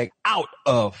prospect out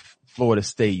of Florida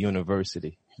State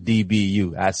University,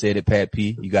 DBU. I said it, Pat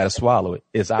P. You got to swallow it.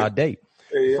 It's our day.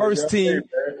 First team.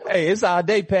 Hey, it's our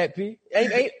day, Pat P.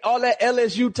 Ain't all that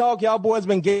LSU talk y'all boys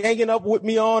been ganging up with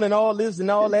me on and all this and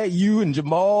all that. You and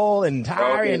Jamal and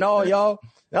Tyree and all y'all.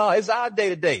 No, it's our day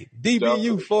today.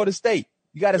 DBU, Florida State.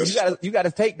 You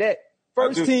gotta take that.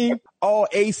 First team all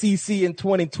ACC in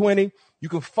 2020. You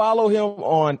can follow him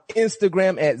on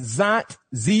Instagram at Zont,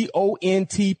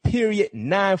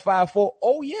 ZONT.954.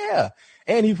 Oh yeah.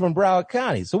 And he's from Broward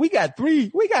County. So we got three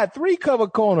cover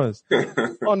corners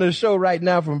on the show right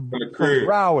now from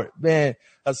Broward. Man,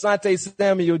 Asante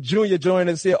Samuel Jr.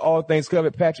 joining us here. All things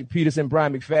covered. Patrick Peterson,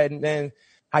 Brian McFadden. Man,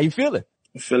 how you feeling?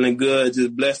 I'm feeling good.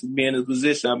 Just blessed to be in this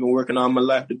position. I've been working all my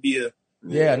life to be here.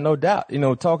 Yeah, no doubt. You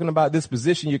know, talking about this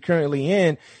position you're currently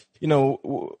in, you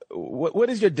know, what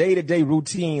is your day-to-day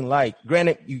routine like?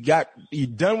 Granted, you're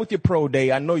done with your pro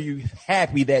day. I know you're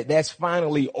happy that that's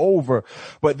finally over,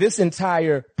 but this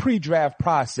entire pre-draft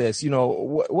process, you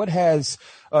know, what has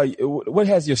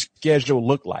your schedule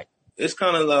look like? It's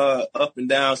kind of up and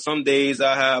down. Some days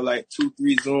I have like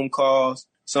 2-3 Zoom calls.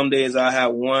 Some days I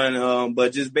have one,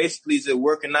 but just basically just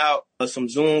working out, some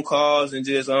Zoom calls and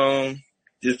just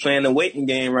playing the waiting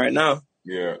game right now.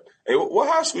 Yeah. Hey, what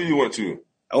high school you went to?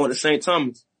 I went to St.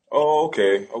 Thomas. Oh,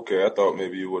 okay. I thought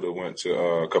maybe you would have went to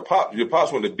your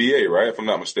pops went to BA, right? If I'm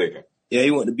not mistaken. Yeah,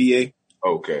 he went to BA.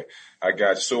 Okay, I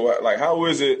got you. So, like, how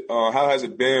is it? How has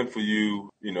it been for you?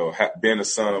 You know, being the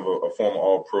son of a former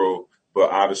All-Pro,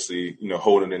 but obviously, you know,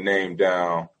 holding the name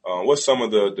down. What's some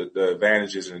of the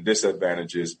advantages and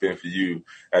disadvantages been for you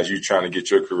as you trying to get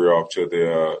your career off to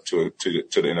the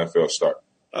NFL start?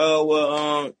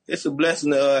 Well, it's a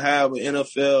blessing to have an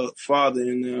NFL father,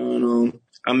 and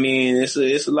I mean, it's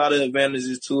a lot of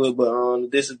advantages to it, but the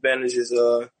disadvantages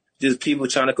just people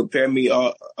trying to compare me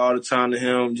all the time to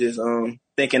him, just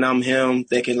thinking I'm him,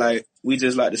 thinking like we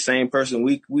just like the same person.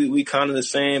 We kind of the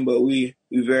same, but we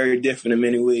very different in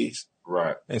many ways.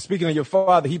 Right. And speaking of your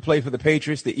father, he played for the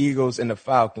Patriots, the Eagles, and the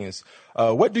Falcons.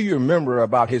 What do you remember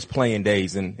about his playing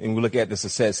days? And we look at the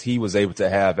success he was able to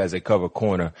have as a cover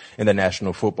corner in the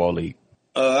National Football League.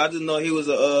 I just know he was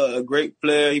a great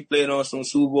player. He played on some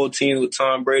Super Bowl teams with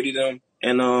Tom Brady them,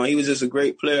 and he was just a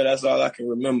great player. That's all I can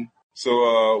remember.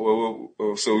 So,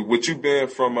 so with you being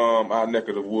from our neck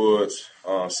of the woods,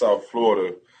 South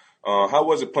Florida, how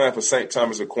was it playing for St.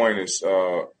 Thomas Aquinas?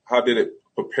 How did it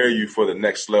prepare you for the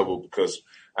next level? Because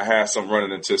I had some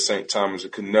running into St. Thomas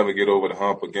that could never get over the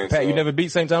hump against. Pat, you never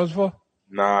beat St. Thomas before?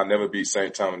 Nah, I never beat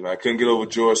St. Thomas, man. I couldn't get over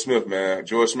George Smith, man.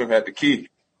 George Smith had the key.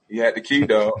 He had the key,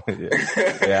 dog.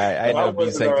 Yeah, I never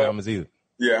beat St. Thomas either.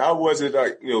 Yeah, how was it,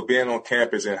 like, you know, being on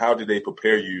campus, and how did they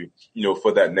prepare you, you know,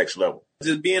 for that next level?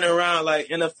 Just being around like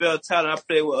NFL talent. I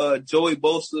played with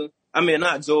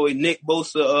Nick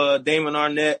Bosa, Damon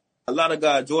Arnett, a lot of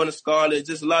guys, Jordan Scarlett,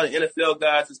 just a lot of NFL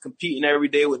guys that's competing every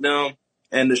day with them.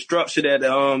 And the structure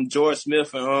that George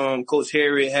Smith and Coach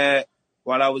Harriet had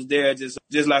while I was there, just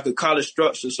like a college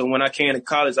structure. So when I came to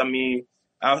college, I mean,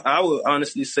 I would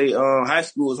honestly say high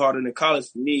school was harder than college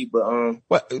for me. But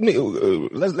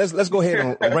let's go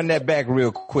ahead and run that back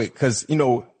real quick, because you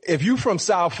know, if you from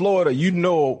South Florida, you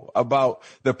know about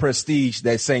the prestige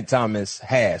that St. Thomas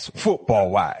has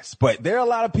football wise. But there are a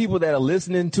lot of people that are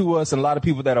listening to us and a lot of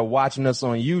people that are watching us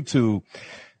on YouTube.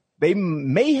 They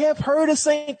may have heard of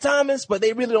St. Thomas, but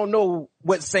they really don't know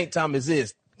what St. Thomas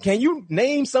is. Can you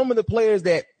name some of the players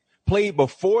that played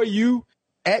before you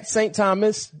at St.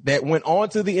 Thomas that went on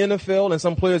to the NFL, and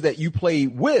some players that you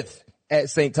played with at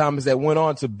St. Thomas that went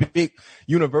on to big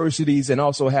universities and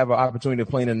also have an opportunity to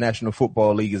play in the National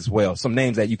Football League as well? Some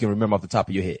names that you can remember off the top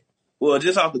of your head. Well,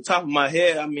 just off the top of my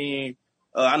head, I mean,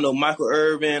 I know Michael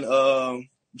Irvin,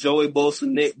 Joey Bosa,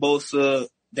 Nick Bosa,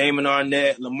 Damon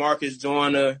Arnett, LaMarcus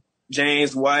Joyner,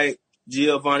 James White,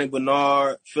 Giovanni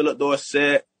Bernard, Philip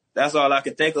Dorsett. That's all I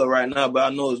can think of right now,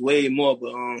 but I know it's way more.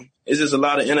 But it's just a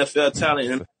lot of NFL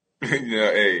talent.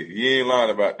 Yeah, hey, you ain't lying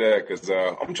about that, because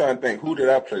I'm trying to think, who did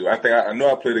I play with? I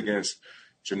know I played against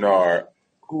Jannard.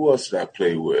 Who else did I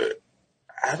play with?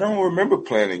 I don't remember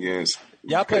playing against.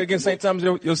 Y'all played against St. Thomas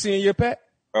your senior year, Pat?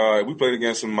 We played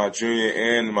against them my junior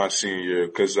and my senior year,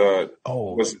 because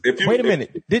wait a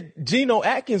minute. Did Geno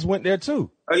Atkins went there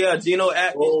too? Oh yeah, Geno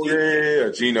Atkins. Oh yeah,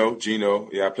 Geno.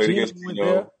 Yeah, I played against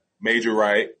Geno. Major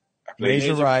Wright.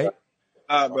 Major Wright.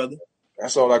 All right, brother.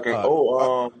 That's all I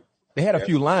can. They had a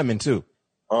few linemen too.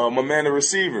 My man, the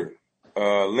receiver,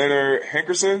 Leonard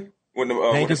Hankerson. Went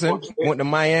to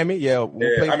Miami. Yeah,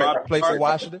 played for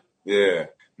Washington. Yeah.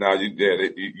 Now,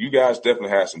 you guys definitely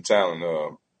have some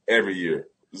talent every year.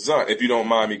 Zunt, if you don't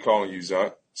mind me calling you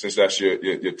Zunt, since that's your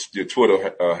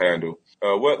Twitter handle.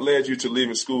 What led you to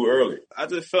leaving school early? I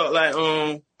just felt like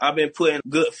I've been putting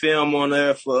good film on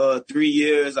there for 3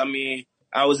 years. I mean,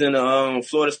 I was in a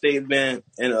Florida State band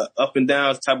in an up and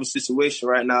down type of situation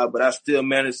right now, but I still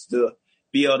managed to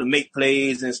be able to make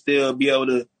plays and still be able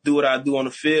to do what I do on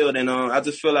the field. And I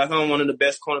just feel like I'm one of the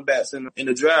best cornerbacks in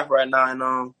the draft right now.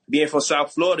 And being from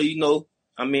South Florida,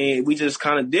 I mean, we just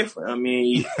kind of different. I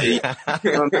mean, hey,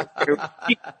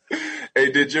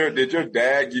 did your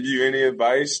dad give you any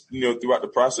advice, throughout the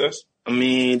process? I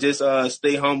mean, just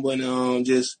stay humble and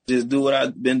just do what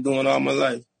I've been doing all my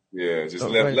life. Yeah, just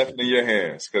left it in your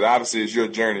hands, because obviously it's your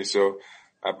journey. So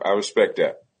I respect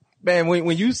that. Man,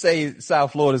 when you say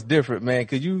South Florida's different, man,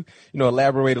 could you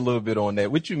elaborate a little bit on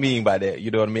that? What you mean by that?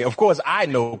 You know what I mean? Of course, I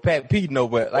know, Pat Pete know,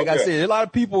 but like I said, a lot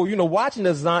of people, watching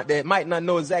us that might not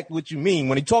know exactly what you mean.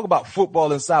 When you talk about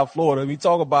football in South Florida, when you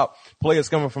talk about players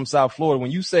coming from South Florida,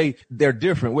 when you say they're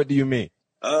different, what do you mean?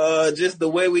 Just the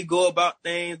way we go about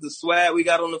things, the swag we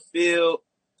got on the field,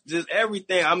 just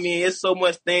everything. I mean, it's so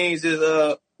much things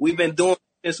we've been doing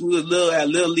since we was at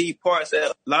little league parts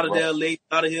at Lauderdale Lake,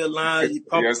 Lauderdale Lines.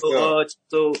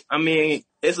 So, I mean,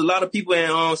 it's a lot of people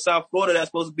in South Florida that's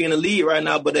supposed to be in the league right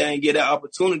now, but they ain't get that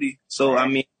opportunity. So, I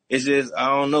mean, it's just, I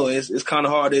don't know. It's kind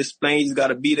of hard to explain. You just got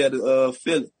to be there to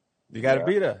feel it. You got to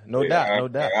be there. No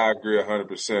doubt. I agree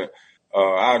 100%.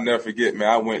 I'll never forget, man.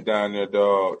 I went down there,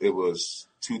 dog. It was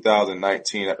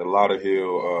 2019 at the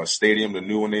Lauderdale Stadium, the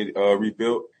new one they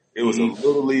rebuilt. It was a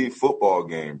Little League football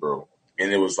game, bro.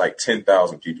 And it was like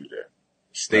 10,000 people there.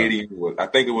 Stadium I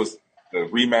think it was the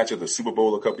rematch of the Super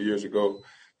Bowl a couple years ago.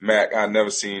 Mac, I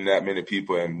never seen that many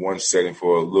people in one setting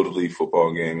for a Little League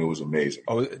football game. It was amazing.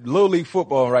 Oh, Little League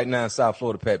football right now in South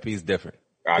Florida, Pat P, is different.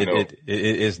 I know.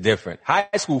 It's different. High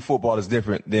school football is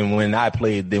different than when I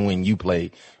played, than when you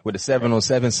played. With the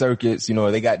 7-on-7 circuits,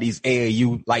 they got these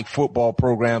AAU like football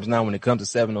programs now when it comes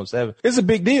to 7-on-7. It's a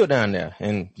big deal down there.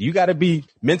 And you got to be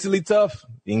mentally tough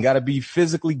and got to be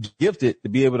physically gifted to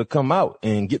be able to come out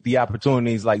and get the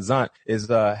opportunities like Zont is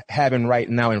having right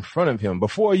now in front of him.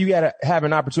 Before you had to have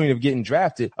an opportunity of getting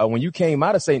drafted, when you came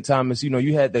out of St. Thomas,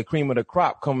 you had the cream of the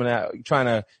crop coming out trying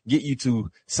to get you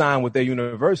to sign with their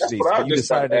universities. That's what I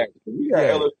decided that. We got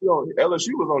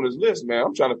LSU was on this list, man.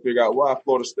 I'm trying to figure out why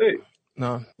Florida State.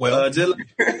 No. Well,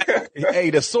 hey,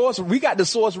 the source, we got the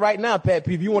source right now, Pat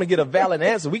P. If you want to get a valid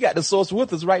answer, we got the source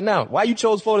with us right now. Why you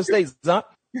chose Florida State, Zont?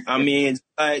 I mean,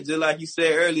 just like you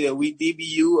said earlier, we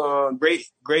DBU,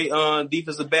 great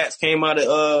defensive backs came out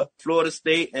of Florida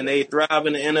State and they thrive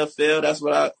in the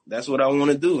NFL. That's what I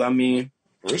want to do. I mean,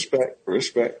 Respect.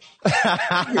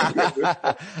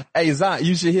 Hey, Zont,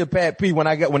 you should hear Pat P when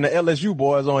the LSU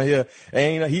boys on here.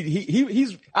 And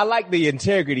he's I like the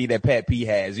integrity that Pat P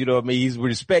has. You know what I mean? He's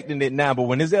respecting it now, but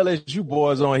when his LSU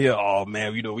boys on here, oh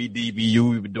man, we DBU,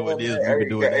 we've been doing this, we've been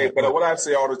doing that. But what I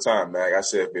say all the time, Mac, I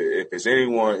said if it's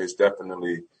anyone, it's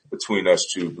definitely between us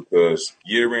two, because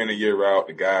year in and year out,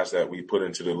 the guys that we put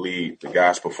into the league, the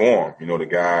guys perform. The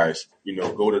guys,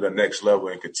 go to the next level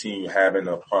and continue having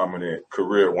a prominent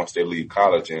career once they leave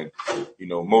college. And,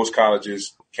 most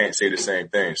colleges can't say the same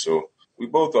thing. So we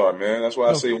both are, man. That's why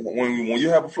I say when you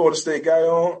have a Florida State guy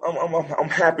on, I'm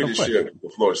happy to share the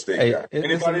Florida State guy.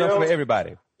 Anybody else? For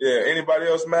everybody. Yeah, anybody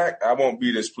else, Mac? I won't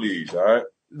be displeased, all right?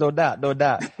 No doubt.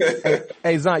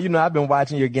 Hey, Zont, I've been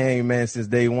watching your game, man, since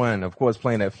day one, of course,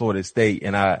 playing at Florida State.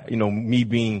 And me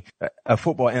being a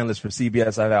football analyst for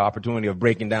CBS, I had the opportunity of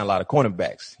breaking down a lot of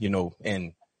cornerbacks,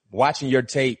 and watching your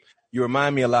tape, you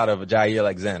remind me a lot of Jair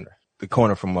Alexander, the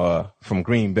corner from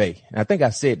Green Bay. And I think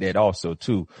I said that also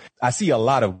too. I see a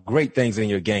lot of great things in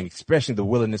your game, especially the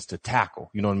willingness to tackle,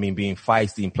 you know what I mean? Being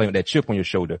feisty and playing with that chip on your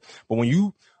shoulder. But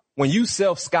when you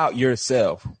self-scout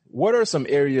yourself, what are some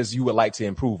areas you would like to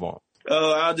improve on?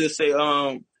 I'll just say,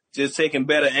 just taking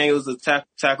better angles to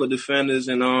tackle defenders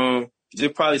and,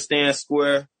 just probably staying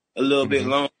square a little bit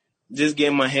long. Just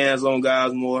getting my hands on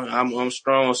guys more. I'm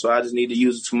strong, so I just need to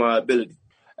use it to my ability.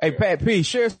 Hey, Pat P,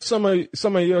 share some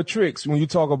of your tricks when you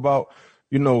talk about,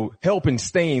 helping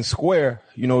staying square,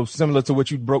 similar to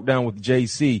what you broke down with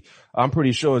Jaycee. I'm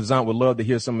pretty sure Zont would love to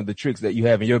hear some of the tricks that you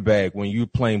have in your bag when you're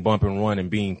playing bump and run and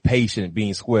being patient,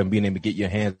 being square, and being able to get your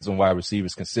hands on wide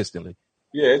receivers consistently.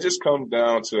 Yeah, it just comes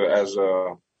down to, as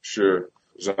sure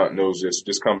Zont knows this,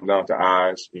 just comes down to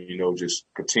eyes, just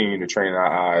continue to train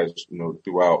our eyes,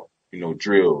 throughout,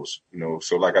 drills,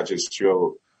 so like I just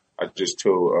showed I just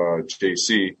told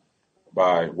Jaycee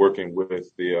by working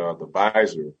with the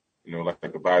visor, like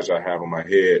the visor I have on my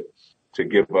head, to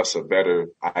give us a better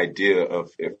idea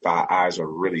of if our eyes are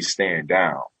really staying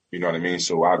down. You know what I mean?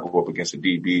 So I go up against a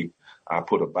DB, I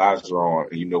put a visor on,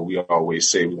 and we always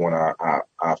say we want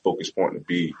our focus point to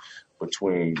be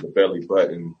between the belly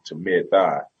button to mid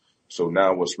thigh. So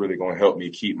now what's really going to help me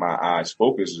keep my eyes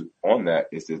focused on that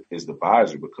is the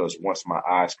visor, because once my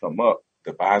eyes come up,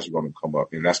 the visor is going to come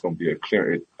up, and that's going to be a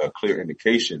clear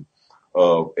indication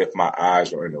of if my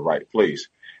eyes are in the right place.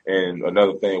 And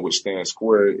another thing with staying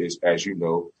square is, as you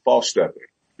know, false stepping.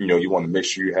 You want to make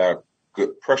sure you have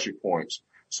good pressure points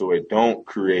so it don't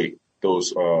create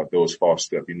those false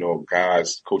steps.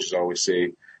 Coaches always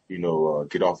say,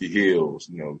 get off your heels,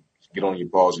 get on your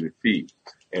balls of your feet.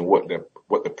 And what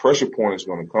the pressure point is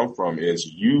going to come from is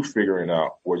you figuring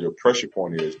out where your pressure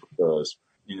point is, because,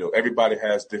 everybody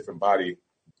has different body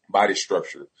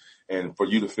structure. And for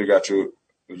you to figure out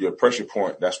your pressure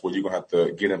point, that's where you're going to have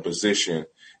to get in position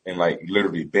and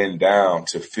literally bend down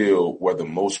to feel where the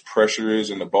most pressure is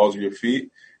in the balls of your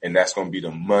feet. And that's going to be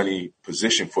the money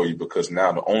position for you, because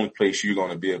now the only place you're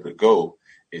going to be able to go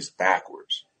is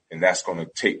backwards. And that's going to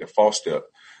take the false step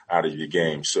out of your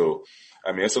game. So,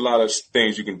 it's a lot of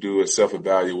things you can do as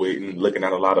self-evaluating, looking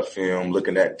at a lot of film,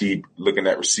 looking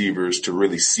at receivers to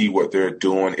really see what they're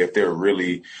doing, if they're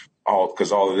really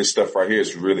because all of this stuff right here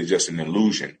is really just an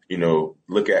illusion.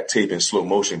 Look at tape in slow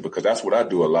motion, because that's what I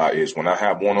do a lot. Is when I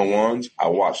have one-on-ones, I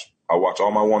watch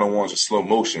all my one-on-ones in slow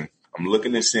motion. I'm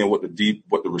looking and seeing what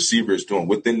the receiver is doing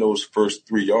within those first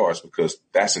 3 yards, because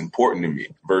that's important to me,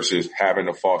 versus having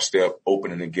a false step,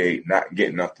 opening the gate, not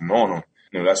getting nothing on them.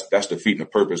 That's defeating the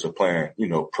purpose of playing,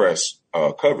 press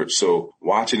coverage. So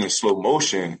watching in slow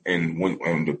motion, and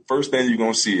when the first thing you're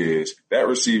going to see is that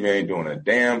receiver ain't doing a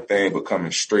damn thing but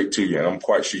coming straight to you. And I'm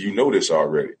quite sure you know this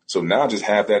already. So now just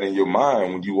have that in your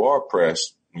mind when you are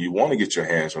pressed, when you want to get your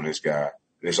hands on this guy.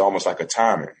 It's almost like a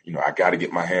timing. I got to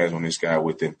get my hands on this guy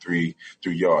within 3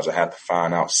 yards. I have to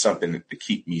find out something to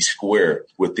keep me square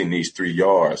within these 3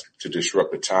 yards to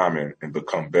disrupt the timing and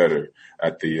become better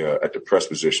at the press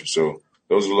position. So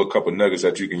those are a little couple of nuggets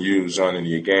that you can use on in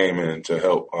your game and to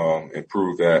help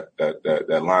improve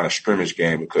that line of scrimmage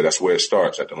game, because that's where it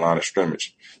starts, at the line of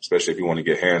scrimmage, especially if you want to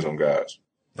get hands on guys.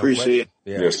 Appreciate it.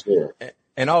 Yeah. Yes, sir.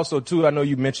 And also, too, I know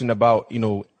you mentioned about,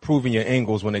 proving your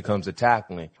angles when it comes to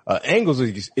tackling. Angles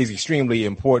is extremely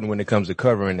important when it comes to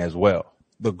covering as well.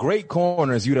 The great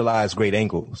corners utilize great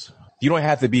angles. You don't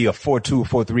have to be a 4-2,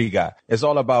 4-3 guy. It's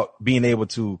all about being able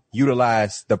to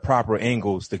utilize the proper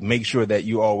angles to make sure that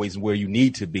you're always where you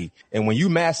need to be. And when you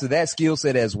master that skill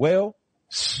set as well,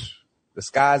 the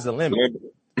sky's the limit.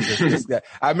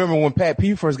 I remember when Pat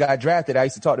P first got drafted, I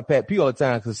used to talk to Pat P all the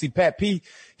time, because Pat P,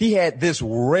 he had this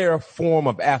rare form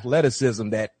of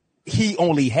athleticism that he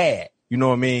only had. You know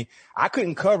what I mean? I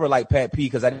couldn't cover like Pat P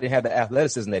because I didn't have the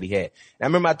athleticism that he had. And I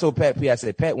remember I told Pat P, I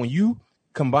said, Pat, when you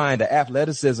combine the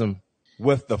athleticism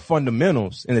with the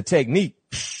fundamentals and the technique,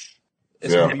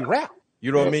 it's going to be rap.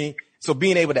 You know what I mean? So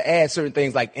being able to add certain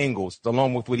things like angles,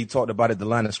 along with what he talked about at the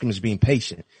line of scrimmage, being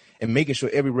patient and making sure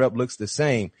every rep looks the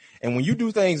same. And when you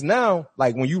do things now,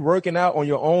 like when you're working out on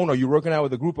your own or you're working out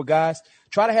with a group of guys,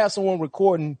 try to have someone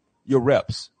recording your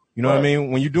reps. You know what I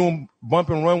mean? When you're doing bump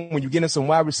and run, when you're getting some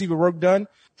wide receiver work done,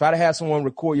 try to have someone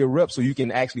record your reps so you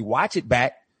can actually watch it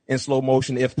back in slow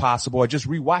motion if possible, or just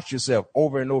rewatch yourself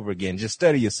over and over again. Just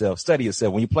study yourself.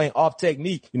 When you're playing off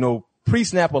technique,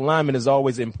 pre-snap alignment is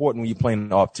always important when you're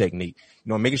playing off technique.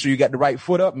 Making sure you got the right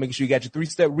foot up, making sure you got your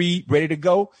 3-step read ready to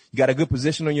go. You got a good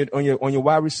position on your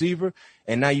wide receiver,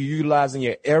 and now you're utilizing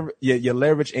your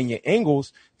leverage and your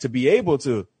angles to be able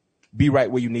to be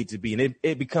right where you need to be, and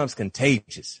it becomes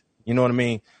contagious. You know what I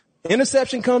mean?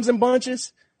 Interception comes in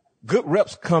bunches. Good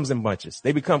reps comes in bunches.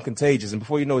 They become contagious, and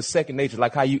before you know, it's second nature.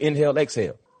 Like how you inhale,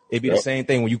 exhale. It'd be the same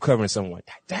thing when you covering someone.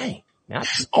 Dang. Man, I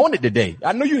just on it today.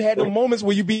 I know you had the moments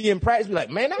where you be in practice, be like,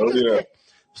 man, I'm on it.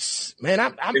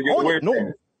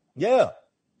 No, yeah.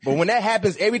 But when that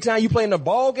happens every time you play in a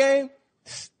ball game,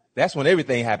 that's when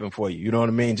everything happened for you. You know what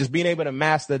I mean? Just being able to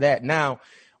master that now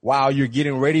while you're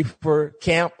getting ready for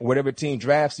camp, whatever team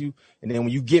drafts you, and then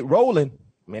when you get rolling,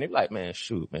 man, they're like, man,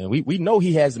 shoot, man, we know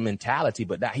he has the mentality,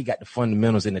 but now he got the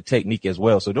fundamentals and the technique as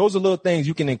well. So those are little things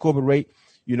you can incorporate,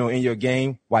 in your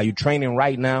game while you're training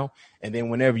right now. And then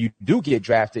whenever you do get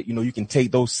drafted, you can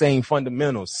take those same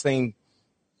fundamentals, same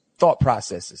thought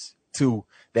processes to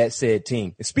that said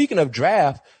team. And speaking of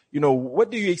draft,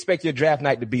 what do you expect your draft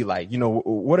night to be like?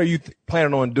 What are you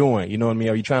planning on doing? You know what I mean?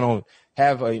 Are you trying to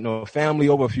have a family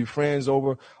over, a few friends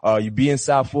over? You be in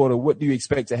South Florida. What do you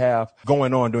expect to have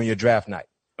going on during your draft night?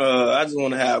 I just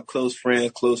want to have close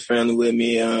friends, close family with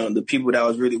me. The people that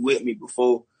was really with me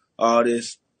before all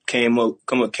this came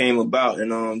about,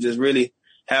 and just really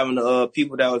having the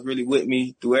people that was really with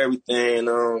me through everything.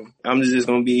 I'm just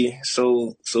gonna be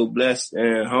so blessed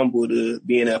and humble to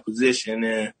be in that position,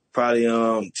 and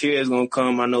probably tears gonna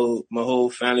come. I know my whole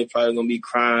family probably gonna be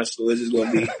crying, so it's just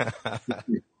gonna be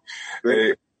great.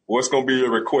 Hey, what's gonna be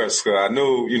your request? 'Cause I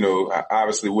know,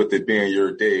 obviously with it being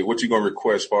your day, what you gonna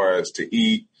request as far as to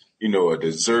eat? A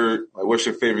dessert. Like, what's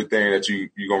your favorite thing that you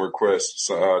gonna request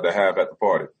to have at the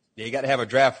party? Yeah, you got to have a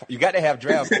draft. You got to have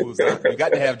draft food. You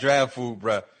got to have draft food,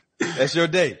 bro. That's your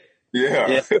day.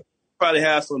 Yeah. Probably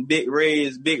have some big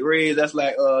rays. Big rays. That's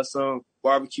like some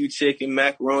barbecue chicken,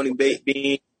 macaroni, baked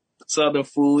beans, Southern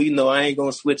food. I ain't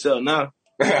gonna switch up now.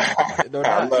 I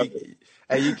love it.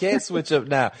 Hey, you can't switch up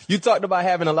now. You talked about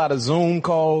having a lot of Zoom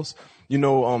calls.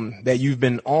 That you've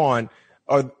been on.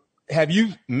 Or have you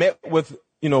met with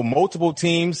multiple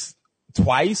teams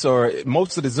twice, or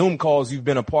most of the Zoom calls you've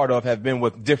been a part of have been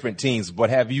with different teams, but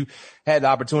have you had the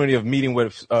opportunity of meeting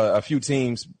with a few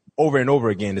teams over and over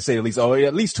again, to say at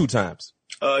least 2 times?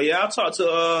 Yeah, I talked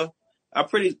to I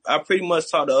pretty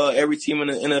much talked to every team in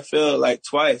the NFL like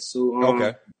twice. So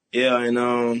okay. Yeah, and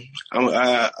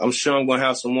I'm sure I'm gonna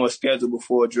have some more scheduled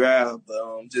before draft,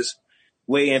 but just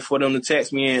waiting for them to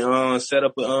text me and set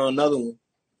up another one.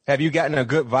 Have you gotten a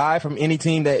good vibe from any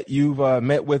team that you've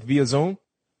met with via Zoom?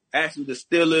 Actually, the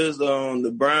Steelers,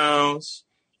 the Browns,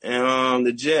 and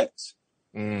the Jets.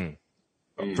 3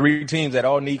 teams that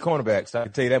all need cornerbacks. I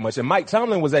can tell you that much. And Mike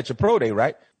Tomlin was at your pro day,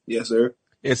 right? Yes, sir.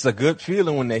 It's a good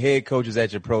feeling when the head coach is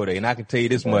at your pro day. And I can tell you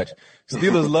this much.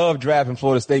 Steelers love drafting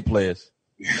Florida State players.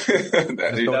 Just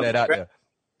throw that out there.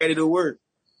 Ready to work.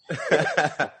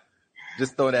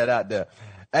 Just throw that out there.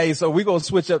 Hey, so we're going to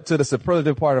switch up to the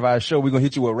superlative part of our show. We're going to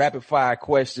hit you with rapid fire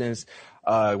questions.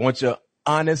 I want your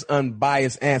honest,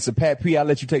 unbiased answer. Pat P, I'll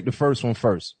let you take the first one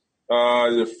first.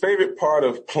 The favorite part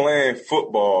of playing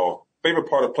football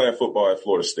at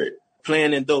Florida State?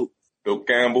 Playing in dope. Dope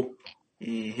Campbell.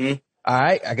 Mm-hmm. All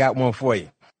right, I got one for you.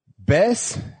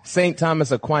 Best St.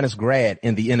 Thomas Aquinas grad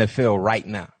in the NFL right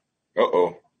now?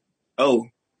 Uh-oh. Oh,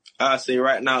 I say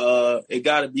right now, it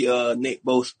got to be Nick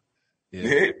Bosa. Yeah.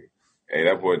 Nick? Hey,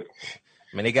 that boy.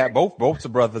 I mean, they got both Bosa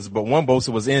brothers, but one Bosa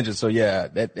was injured. So, yeah,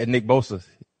 that Nick Bosa,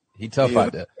 he tough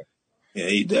out there. Yeah,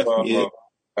 he definitely is.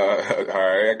 All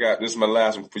right, this is my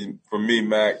last one for me,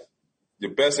 Mac.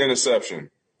 Your best interception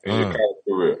in your college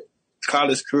career?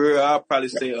 College career, I'll probably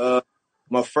say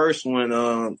my first one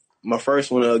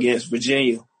against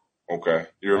Virginia. Okay.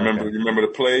 You remember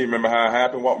the play? You remember how it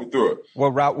happened? Walk me through it.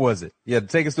 What route was it? Yeah,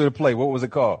 take us through the play. What was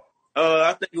it called?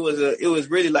 I think it was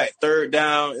really like third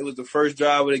down. It was the first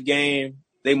drive of the game.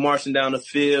 They marching down the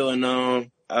field, and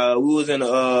we was in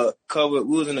the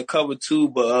cover 2,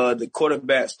 but the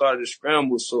quarterback started to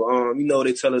scramble. So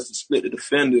they tell us to split the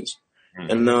defenders,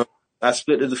 and I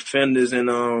split the defenders, and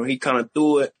he kind of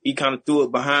threw it. He kind of threw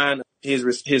it behind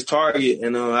his target,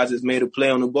 and I just made a play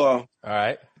on the ball. All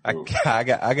right, I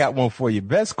got one for you.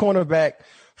 Best cornerback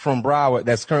from Broward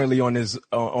that's currently on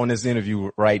this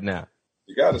interview right now.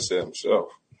 You got to say himself.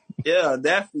 Yeah,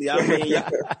 definitely. I mean, yeah.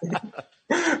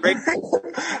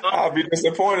 I'll be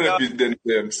disappointed if he didn't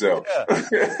say himself.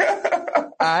 Yeah.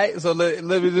 All right, so let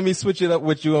me switch it up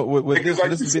with you with this. Like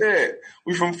this you said,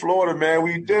 we from Florida, man.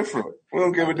 We different. We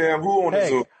don't give a damn who on the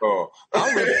Zoom call.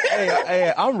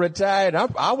 I'm retired.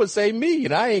 I would say me,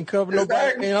 and I ain't covered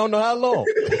nobody. I don't know how long.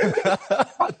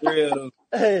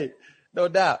 Hey, no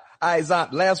doubt. All right,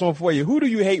 Zant, last one for you. Who do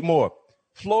you hate more,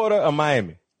 Florida or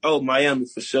Miami? Oh, Miami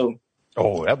for sure.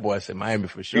 Oh, that boy said Miami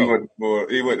for sure.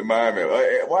 He went to Miami.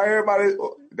 Why everybody?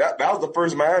 That was the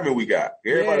first Miami we got.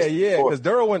 Yeah. Because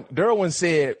Derwin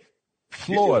said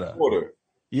Florida.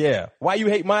 Yeah. Why you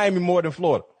hate Miami more than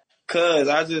Florida? Cause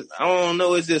I don't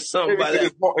know. It's just something about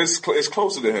that. It's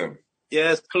closer to him.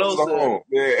 Yeah, it's closer.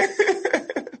 Yeah.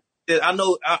 I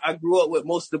know. I grew up with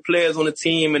most of the players on the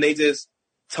team, and they just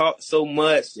talk so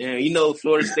much. And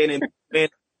Florida State and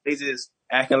they just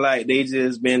acting like they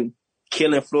just been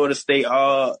killing Florida State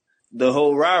the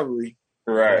whole rivalry.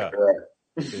 Right.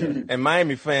 Yeah. And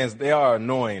Miami fans, they are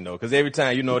annoying though, because every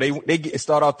time they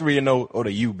start off 3-0, or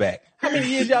the U back. How many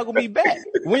years y'all gonna be back?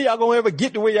 When y'all gonna ever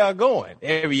get to where y'all going?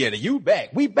 Every year, the U back.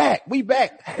 We back.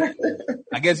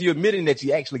 I guess you're admitting that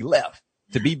you actually left.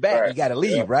 To be back, You got to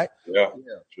leave, right? Yeah.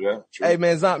 Hey,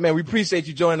 man, Zant, man, we appreciate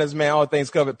you joining us, man. All things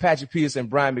covered. Patrick Peterson,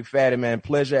 Brian McFadden, man.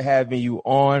 Pleasure having you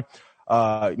on.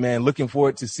 Man, looking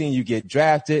forward to seeing you get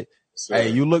drafted. So, hey,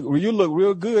 you look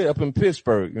real good up in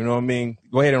Pittsburgh. You know what I mean?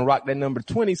 Go ahead and rock that number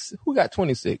 20. Who got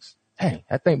 26? Hey,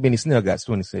 I think Benny Snell got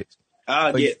 26.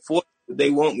 I'll get 40 what they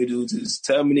want me to do. Just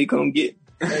tell me they come get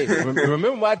me. Hey,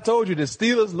 remember I told you the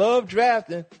Steelers love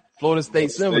drafting Florida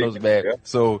State Seminoles back. Yeah.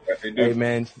 So, hey,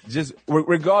 man, just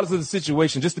regardless of the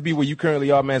situation, just to be where you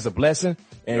currently are, man, is a blessing.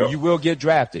 And you will get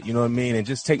drafted, you know what I mean? And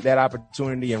just take that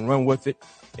opportunity and run with it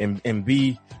and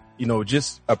be, you know,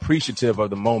 just appreciative of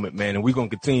the moment, man. And we're going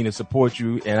to continue to support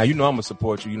you. And you know I'm going to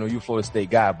support you. You know, you're a Florida State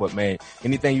guy. But, man,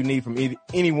 anything you need from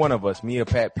any one of us, me or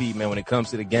Pat Pete, man, when it comes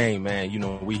to the game, man, you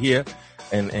know, we here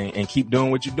and keep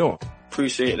doing what you're doing.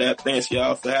 Appreciate that. Thanks,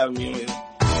 y'all, for having me on here.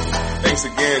 Thanks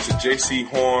again to Jaycee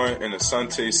Horn and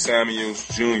Asante Samuels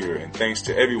Jr. And thanks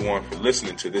to everyone for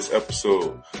listening to this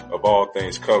episode of All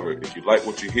Things Covered. If you like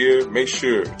what you hear, make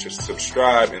sure to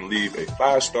subscribe and leave a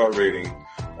 5-star rating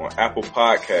on Apple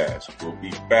Podcasts. We'll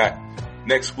be back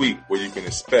next week where you can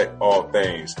expect all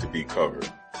things to be covered.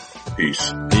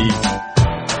 Peace. Peace.